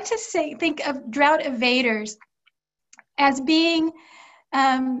I like to think of drought evaders as being,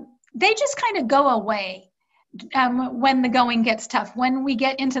 they just kind of go away when the going gets tough. When we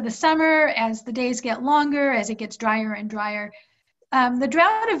get into the summer, as the days get longer, as it gets drier and drier, the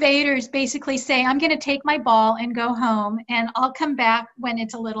drought evaders basically say, I'm going to take my ball and go home, and I'll come back when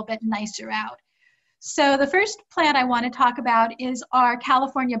it's a little bit nicer out. So the first plant I want to talk about is our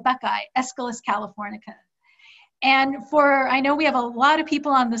California buckeye, Aesculus californica. And I know we have a lot of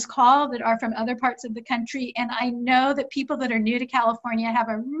people on this call that are from other parts of the country, and I know that people that are new to California have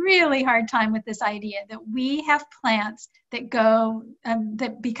a really hard time with this idea that we have plants that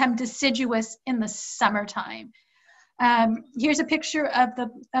that become deciduous in the summertime. Here's a picture of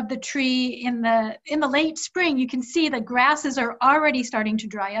the tree in the late spring. You can see the grasses are already starting to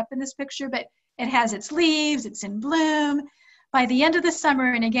dry up in this picture, but it has its leaves, it's in bloom. By the end of the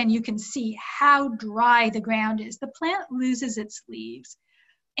summer, and again, you can see how dry the ground is, the plant loses its leaves.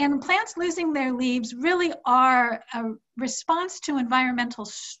 And plants losing their leaves really are a response to environmental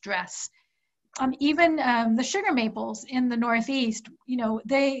stress. Even the sugar maples in the Northeast,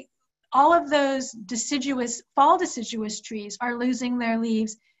 all of those fall deciduous trees are losing their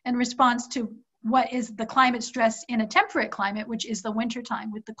leaves in response to what is the climate stress in a temperate climate, which is the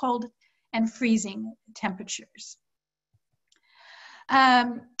wintertime with the cold and freezing temperatures.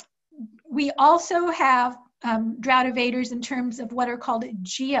 We also have drought evaders in terms of what are called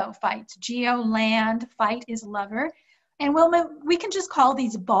geophytes. Geo, land, phyte is lover. And we can just call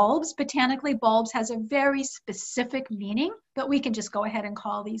these bulbs. Botanically, bulbs has a very specific meaning, but we can just go ahead and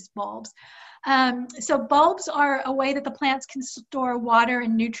call these bulbs. So bulbs are a way that the plants can store water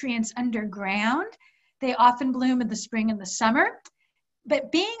and nutrients underground. They often bloom in the spring and the summer.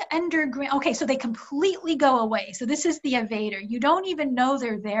 But being underground, okay, so they completely go away. So this is the evader. You don't even know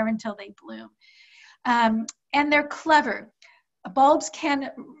they're there until they bloom. And they're clever. Bulbs can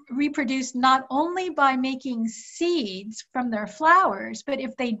reproduce not only by making seeds from their flowers, but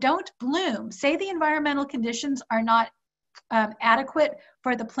if they don't bloom, say the environmental conditions are not adequate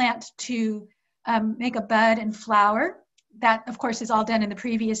for the plant to make a bud and flower, that of course is all done in the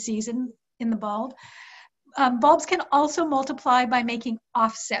previous season in the bulb. Bulbs can also multiply by making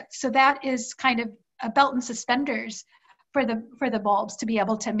offsets. So that is kind of a belt and suspenders for the bulbs to be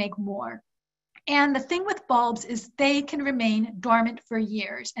able to make more. And the thing with bulbs is they can remain dormant for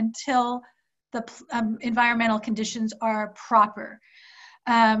years until the environmental conditions are proper.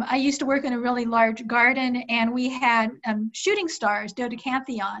 I used to work in a really large garden, and we had shooting stars,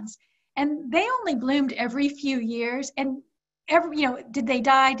 dodecanthions, and they only bloomed every few years. And did they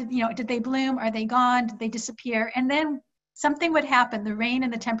die? Did they bloom? Are they gone? Did they disappear? And then something would happen. The rain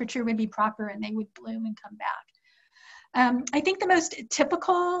and the temperature would be proper, and they would bloom and come back. I think the most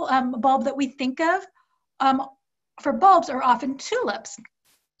typical bulb that we think of for bulbs are often tulips.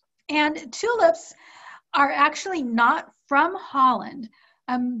 And tulips are actually not from Holland.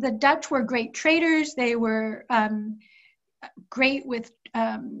 The Dutch were great traders. They were great with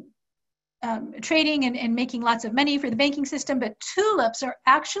trading and making lots of money for the banking system, but tulips are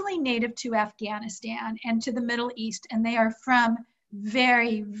actually native to Afghanistan and to the Middle East, and they are from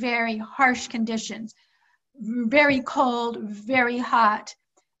very, very harsh conditions. Very cold, very hot,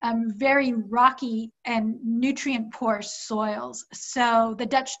 very rocky and nutrient poor soils. So the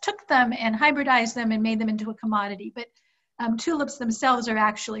Dutch took them and hybridized them and made them into a commodity. But tulips themselves are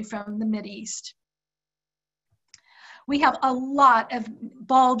actually from the Mideast. We have a lot of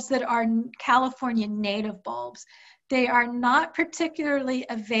bulbs that are California native bulbs. They are not particularly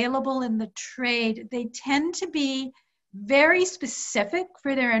available in the trade. They tend to be very specific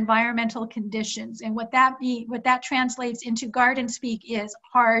for their environmental conditions. And what that translates into garden speak is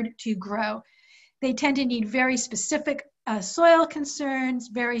hard to grow. They tend to need very specific soil concerns,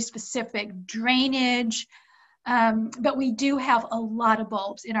 very specific drainage, but we do have a lot of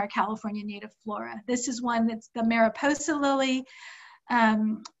bulbs in our California native flora. This is one that's the Mariposa lily.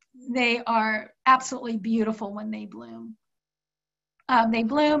 They are absolutely beautiful when they bloom. They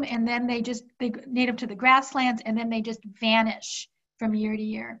bloom and then they native to the grasslands, and then they just vanish from year to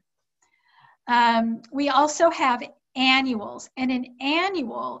year. We also have annuals, and an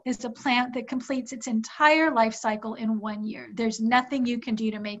annual is a plant that completes its entire life cycle in 1 year. There's nothing you can do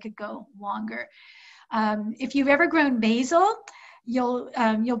to make it go longer. If you've ever grown basil,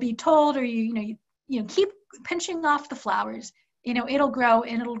 you'll be told, or you keep pinching off the flowers. It'll grow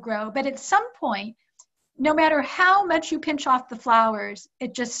and it'll grow, but at some point, no matter how much you pinch off the flowers,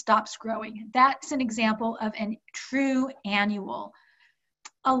 it just stops growing. That's an example of a true annual.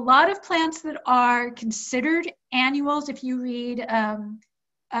 A lot of plants that are considered annuals, if you read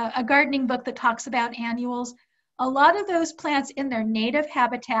a gardening book that talks about annuals, a lot of those plants in their native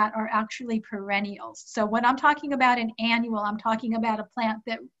habitat are actually perennials. So when I'm talking about an annual, I'm talking about a plant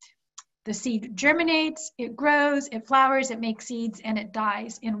that the seed germinates, it grows, it flowers, it makes seeds, and it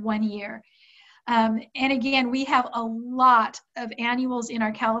dies in 1 year. And again, we have a lot of annuals in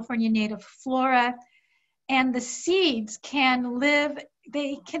our California native flora, and the seeds can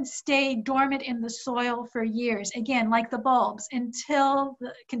they can stay dormant in the soil for years, again, like the bulbs, until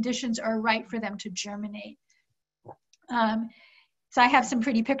the conditions are right for them to germinate. So I have some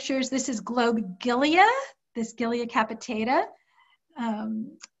pretty pictures. This is Globigilia, this Gilia capitata.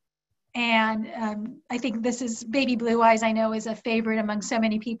 I think this is baby blue eyes. I know is a favorite among so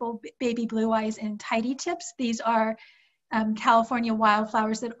many people, baby blue eyes and tidy tips. These are California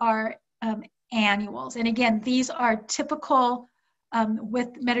wildflowers that are annuals. And again, these are typical with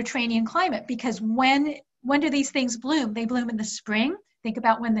Mediterranean climate, because when do these things bloom? They bloom in the spring. Think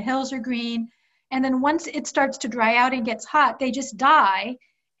about when the hills are green. And then once it starts to dry out and gets hot, they just die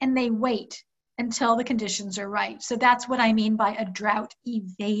and they wait until the conditions are right. So that's what I mean by a drought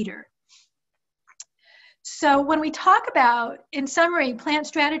evader. So when we talk about, in summary, plant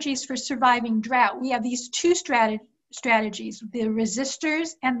strategies for surviving drought, we have these two strategies, the resistors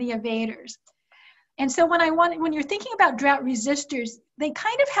and the evaders. And so when you're thinking about drought resistors, they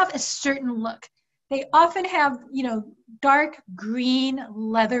kind of have a certain look. They often have, dark green,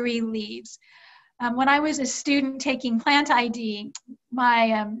 leathery leaves. When I was a student taking plant ID,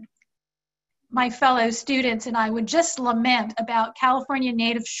 my my fellow students and I would just lament about California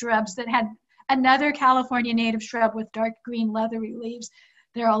native shrubs that had another California native shrub with dark green leathery leaves.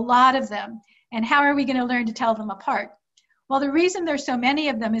 There are a lot of them. And how are we going to learn to tell them apart? Well, the reason there's so many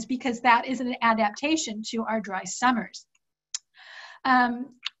of them is because that is an adaptation to our dry summers.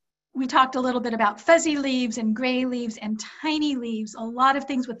 We talked a little bit about fuzzy leaves and gray leaves and tiny leaves, a lot of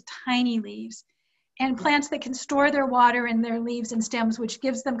things with tiny leaves, and plants that can store their water in their leaves and stems, which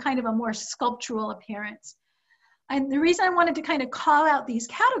gives them kind of a more sculptural appearance. And the reason I wanted to kind of call out these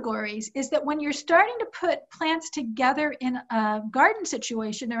categories is that when you're starting to put plants together in a garden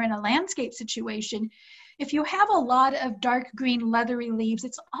situation or in a landscape situation, if you have a lot of dark green leathery leaves,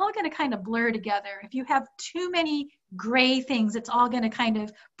 it's all going to kind of blur together. If you have too many gray things, it's all going to kind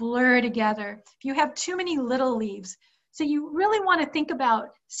of blur together. If you have too many little leaves. So you really want to think about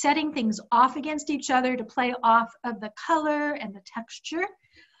setting things off against each other to play off of the color and the texture.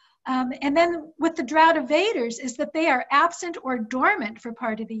 And then with the drought evaders is that they are absent or dormant for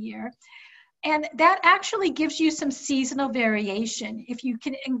part of the year. And that actually gives you some seasonal variation. If you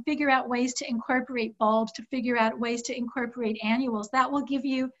can figure out ways to incorporate bulbs, to figure out ways to incorporate annuals, that will give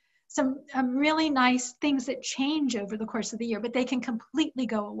you some really nice things that change over the course of the year, but they can completely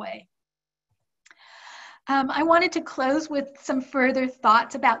go away. I wanted to close with some further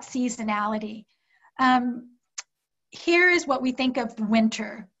thoughts about seasonality. Here is what we think of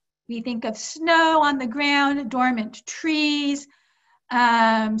winter. We think of snow on the ground, dormant trees.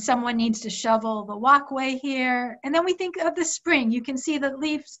 Someone needs to shovel the walkway here. And then we think of the spring. You can see the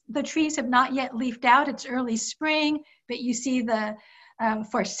leaves, the trees have not yet leafed out. It's early spring, but you see the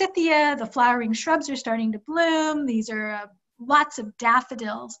forsythia, the flowering shrubs are starting to bloom. These are lots of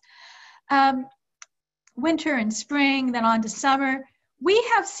daffodils. Winter and spring, then on to summer. We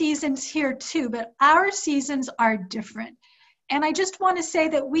have seasons here too, but our seasons are different. And I just want to say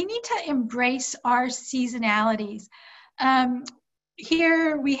that we need to embrace our seasonalities.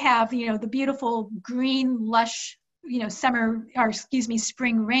 Here we have, the beautiful green, lush,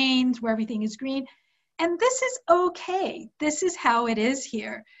 spring rains where everything is green. And this is okay. This is how it is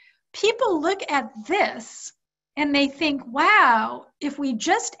here. People look at this and they think, wow, if we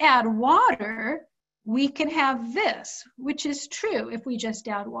just add water, we can have this, which is true if we just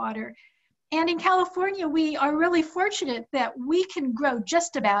add water. And in California, we are really fortunate that we can grow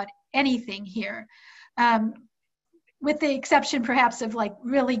just about anything here, with the exception perhaps of like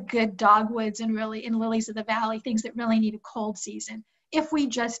really good dogwoods and really in lilies of the valley, things that really need a cold season, if we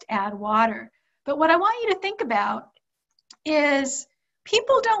just add water. But what I want you to think about is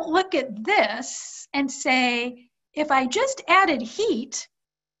people don't look at this and say, if I just added heat,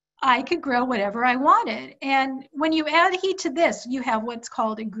 I could grow whatever I wanted. And when you add heat to this, you have what's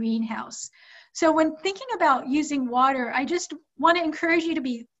called a greenhouse. So when thinking about using water, I just want to encourage you to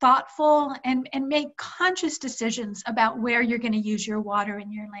be thoughtful and make conscious decisions about where you're going to use your water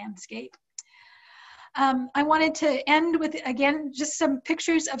in your landscape. I wanted to end with, again, just some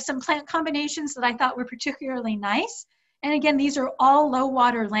pictures of some plant combinations that I thought were particularly nice. And again, these are all low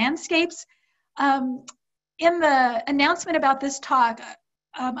water landscapes. In the announcement about this talk,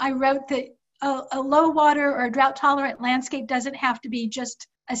 I wrote that a low water or a drought tolerant landscape doesn't have to be just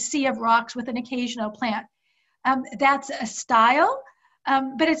a sea of rocks with an occasional plant. That's a style,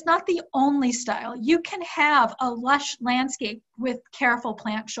 but it's not the only style. You can have a lush landscape with careful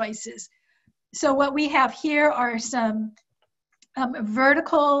plant choices. So what we have here are some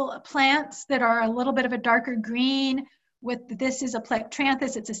vertical plants that are a little bit of a darker green. This is a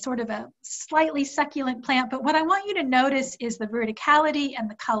plectranthus. It's a sort of a slightly succulent plant, but what I want you to notice is the verticality and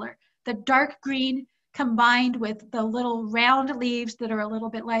the color. The dark green combined with the little round leaves that are a little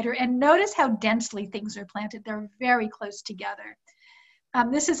bit lighter. And notice how densely things are planted. They're very close together.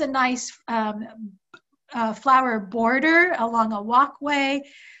 This is a nice flower border along a walkway.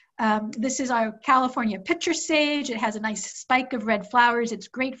 This is our California pitcher sage. It has a nice spike of red flowers. It's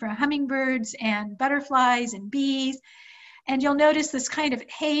great for hummingbirds and butterflies and bees. And you'll notice this kind of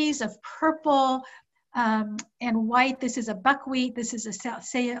haze of purple and white. This is a buckwheat. This is a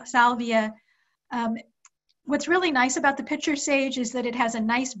salvia. What's really nice about the pitcher sage is that it has a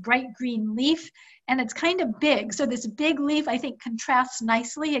nice bright green leaf and it's kind of big. So this big leaf, I think, contrasts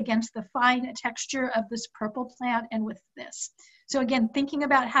nicely against the fine texture of this purple plant and with this. So again, thinking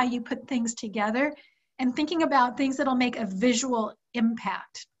about how you put things together and thinking about things that'll make a visual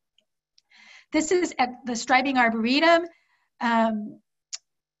impact. This is at the striping arboretum.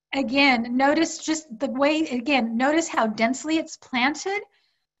 Again, notice just the way, again, notice how densely it's planted.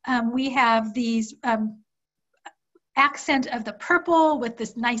 We have these accent of the purple with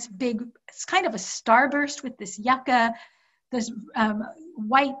this nice big, it's kind of a starburst with this yucca. this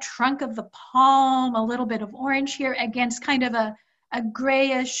white trunk of the palm, a little bit of orange here against kind of a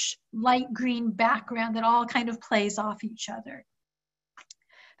grayish light green background that all kind of plays off each other.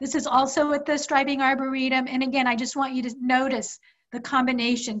 This is also at the Striping Arboretum. And again, I just want you to notice the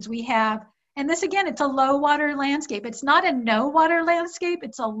combinations we have. And this, again, it's a low water landscape. It's not a no water landscape,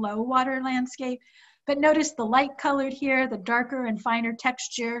 it's a low water landscape. But notice the light colored here, the darker and finer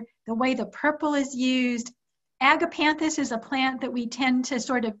texture, the way the purple is used. Agapanthus is a plant that we tend to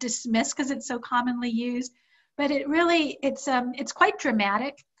sort of dismiss because it's so commonly used, but it really, it's quite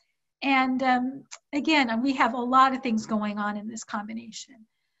dramatic. And again, we have a lot of things going on in this combination.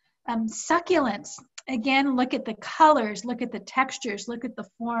 Succulents, again, look at the colors, look at the textures, look at the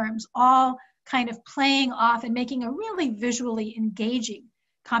forms, all kind of playing off and making a really visually engaging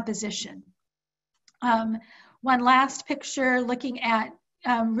composition. One last picture looking at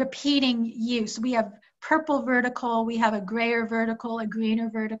repeating use. We have purple vertical, we have a grayer vertical, a greener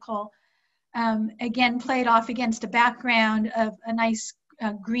vertical. Again, played off against a background of a nice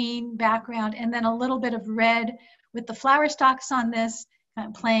green background, and then a little bit of red with the flower stalks on this,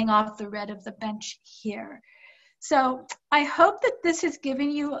 playing off the red of the bench here. So I hope that this has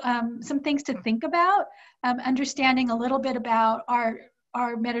given you some things to think about, understanding a little bit about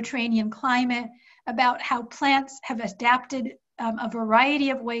our Mediterranean climate, about how plants have adapted a variety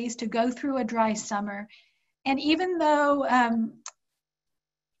of ways to go through a dry summer. And even though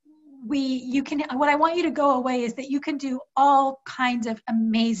what I want you to go away is that you can do all kinds of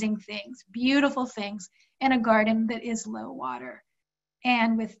amazing things, beautiful things in a garden that is low water.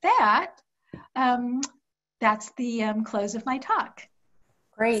 And with that, that's the close of my talk.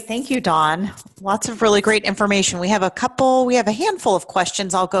 Great. Thank you, Dawn. Lots of really great information. We have a handful of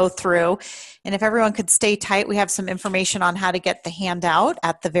questions I'll go through. And if everyone could stay tight, we have some information on how to get the handout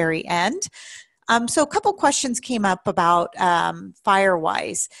at the very end. So a couple questions came up about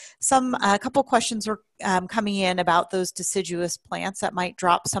fire-wise. A couple questions were coming in about those deciduous plants that might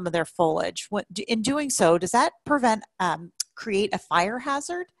drop some of their foliage. In doing so, does that create a fire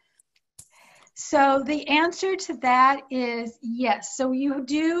hazard? So the answer to that is yes. So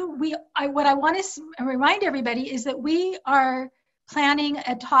what I want to remind everybody is that we are planning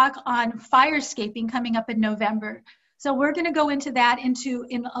a talk on firescaping coming up in November. So we're going to go into that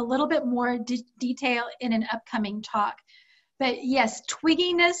in a little bit more detail in an upcoming talk. But yes,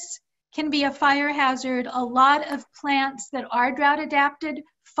 twigginess can be a fire hazard. A lot of plants that are drought adapted,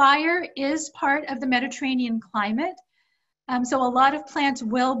 fire is part of the Mediterranean climate. So a lot of plants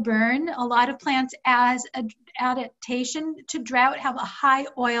will burn. A lot of plants, as an adaptation to drought, have a high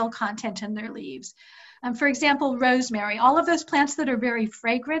oil content in their leaves. For example, rosemary. All of those plants that are very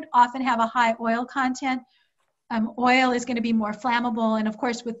fragrant often have a high oil content. Oil is going to be more flammable. And of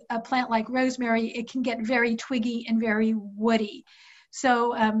course, with a plant like rosemary, it can get very twiggy and very woody.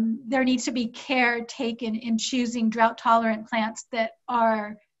 So there needs to be care taken in choosing drought-tolerant plants that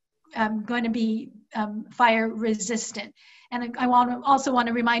are going to be fire resistant. And I also want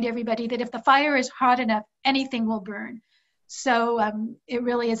to remind everybody that if the fire is hot enough, anything will burn. So it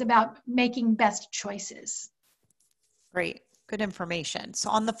really is about making best choices. Great, good information. So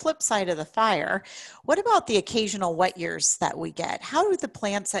on the flip side of the fire, what about the occasional wet years that we get? How do the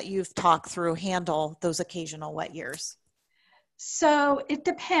plants that you've talked through handle those occasional wet years? So it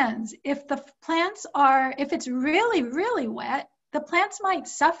depends. If it's really, really wet, the plants might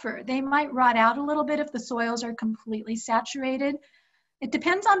suffer. They might rot out a little bit if the soils are completely saturated. It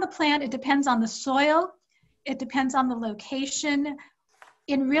depends on the plant. It depends on the soil. It depends on the location.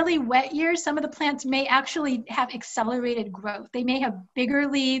 In really wet years, some of the plants may actually have accelerated growth. They may have bigger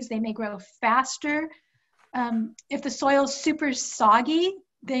leaves. They may grow faster. If the soil's super soggy,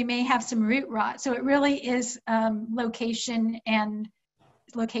 they may have some root rot. So it really is location and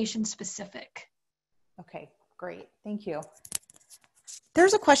location specific. Okay, great. Thank you.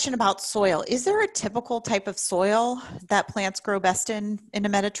 There's a question about soil. Is there a typical type of soil that plants grow best in a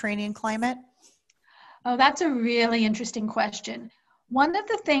Mediterranean climate? Oh, that's a really interesting question. One of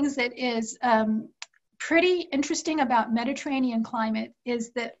the things that is pretty interesting about Mediterranean climate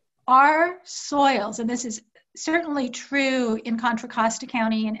is that our soils, and this is certainly true in Contra Costa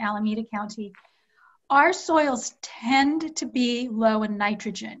County and Alameda County, our soils tend to be low in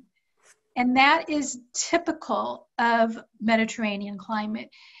nitrogen. And that is typical of Mediterranean climate.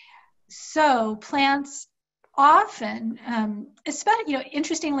 So plants often, especially,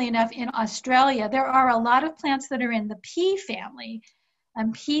 interestingly enough, in Australia, there are a lot of plants that are in the pea family.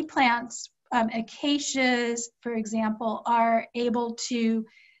 Pea plants, acacias, for example, are able to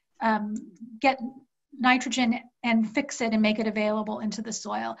get nitrogen and fix it and make it available into the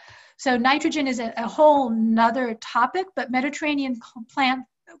soil. So nitrogen is a whole nother topic, but Mediterranean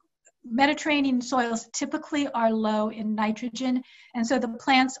soils typically are low in nitrogen, and so the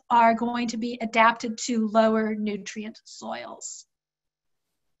plants are going to be adapted to lower nutrient soils.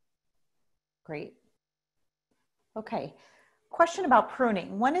 Great. Okay. Question about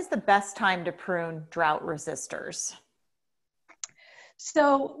pruning. When is the best time to prune drought resistors?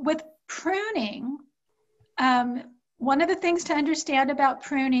 So with pruning, one of the things to understand about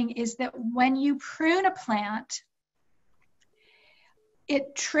pruning is that when you prune a plant,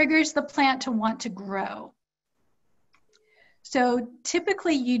 it triggers the plant to want to grow. So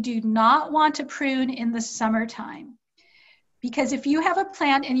typically you do not want to prune in the summertime, because if you have a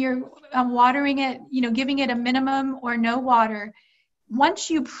plant and you're watering it, giving it a minimum or no water, once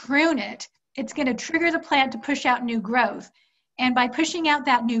you prune it, it's going to trigger the plant to push out new growth. And by pushing out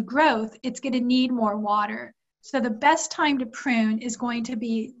that new growth, it's going to need more water. So the best time to prune is going to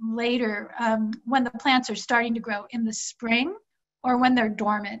be later, when the plants are starting to grow in the spring or when they're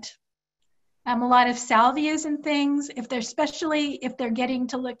dormant. A lot of salvias and things, especially if they're getting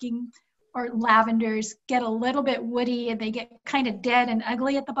to looking, or lavenders get a little bit woody and they get kind of dead and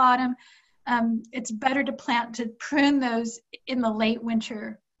ugly at the bottom, it's better to prune those in the late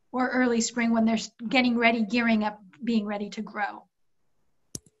winter or early spring when they're getting ready, gearing up, being ready to grow.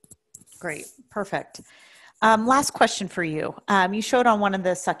 Great, perfect. Last question for you. You showed on one of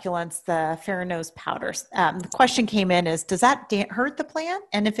the succulents the farinose powders. The question came in is, does that hurt the plant?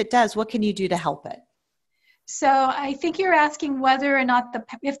 And if it does, what can you do to help it? So I think you're asking whether or not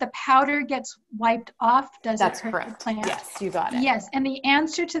if the powder gets wiped off, does it hurt the plant? Yes, you got it. Yes, and the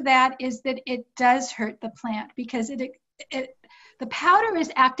answer to that is that it does hurt the plant, because the powder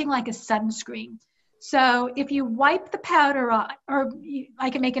is acting like a sunscreen. So if you wipe the powder off, I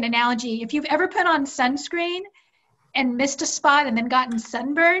can make an analogy. If you've ever put on sunscreen and missed a spot and then gotten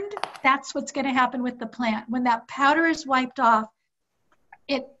sunburned, that's what's going to happen with the plant. When that powder is wiped off,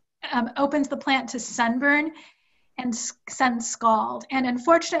 it opens the plant to sunburn and sun scald. And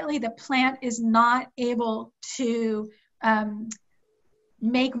unfortunately, the plant is not able to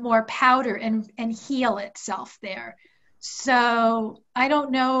make more powder and heal itself there. So I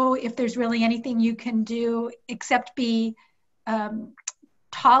don't know if there's really anything you can do except be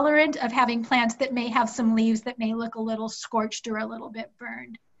tolerant of having plants that may have some leaves that may look a little scorched or a little bit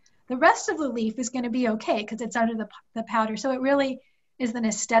burned. The rest of the leaf is going to be okay because it's under the powder. So it really is an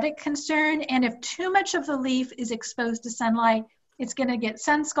aesthetic concern. And if too much of the leaf is exposed to sunlight, it's going to get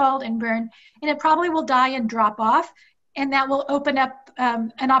sun scald and burn, and it probably will die and drop off. And that will open up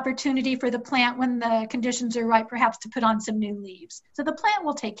an opportunity for the plant, when the conditions are right, perhaps to put on some new leaves. So the plant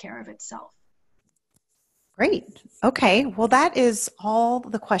will take care of itself. Great. Okay. Well, that is all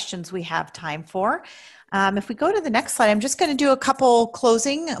the questions we have time for. If we go to the next slide, I'm just going to do a couple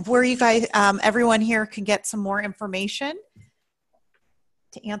closing of where you guys, everyone here can get some more information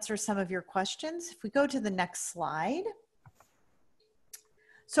to answer some of your questions. If we go to the next slide.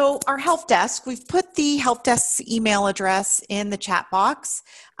 So our help desk, we've put the help desk's email address in the chat box.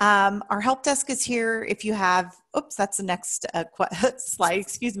 Our help desk is here if you have, oops, that's the next slide,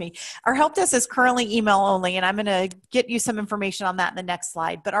 excuse me. Our help desk is currently email only, and I'm gonna get you some information on that in the next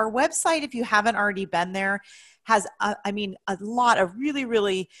slide. But our website, if you haven't already been there, has, a lot of really,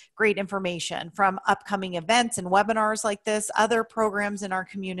 really great information from upcoming events and webinars like this, other programs in our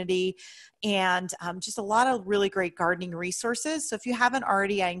community, and just a lot of really great gardening resources. So if you haven't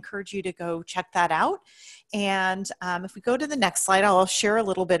already, I encourage you to go check that out. And if we go to the next slide, I'll share a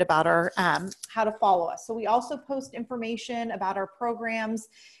little bit about our how to follow us. So we also post information about our programs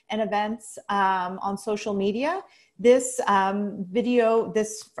and events on social media. This video,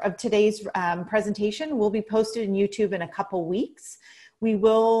 of today's presentation will be posted in YouTube in a couple weeks. We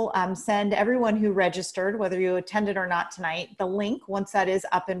will send everyone who registered, whether you attended or not tonight, the link once that is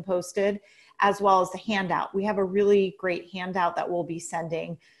up and posted, as well as the handout. We have a really great handout that we'll be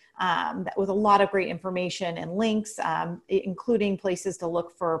sending with a lot of great information and links, including places to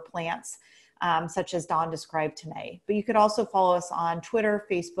look for plants, such as Dawn described tonight. But you could also follow us on Twitter,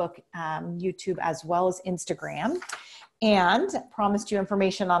 Facebook, YouTube, as well as Instagram. And promised you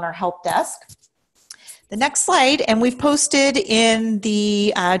information on our help desk. The next slide, and we've posted in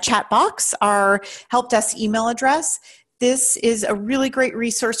the chat box our help desk email address. This is a really great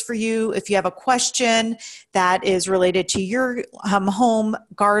resource for you if you have a question that is related to your home,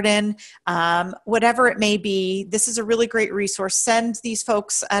 garden, whatever it may be. This is a really great resource. Send these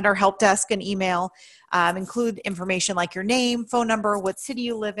folks at our help desk an email. Include information like your name, phone number, what city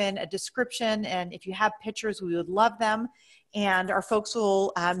you live in, a description, and if you have pictures, we would love them. And our folks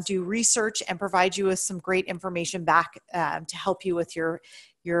will do research and provide you with some great information back to help you with your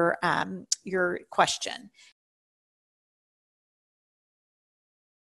question.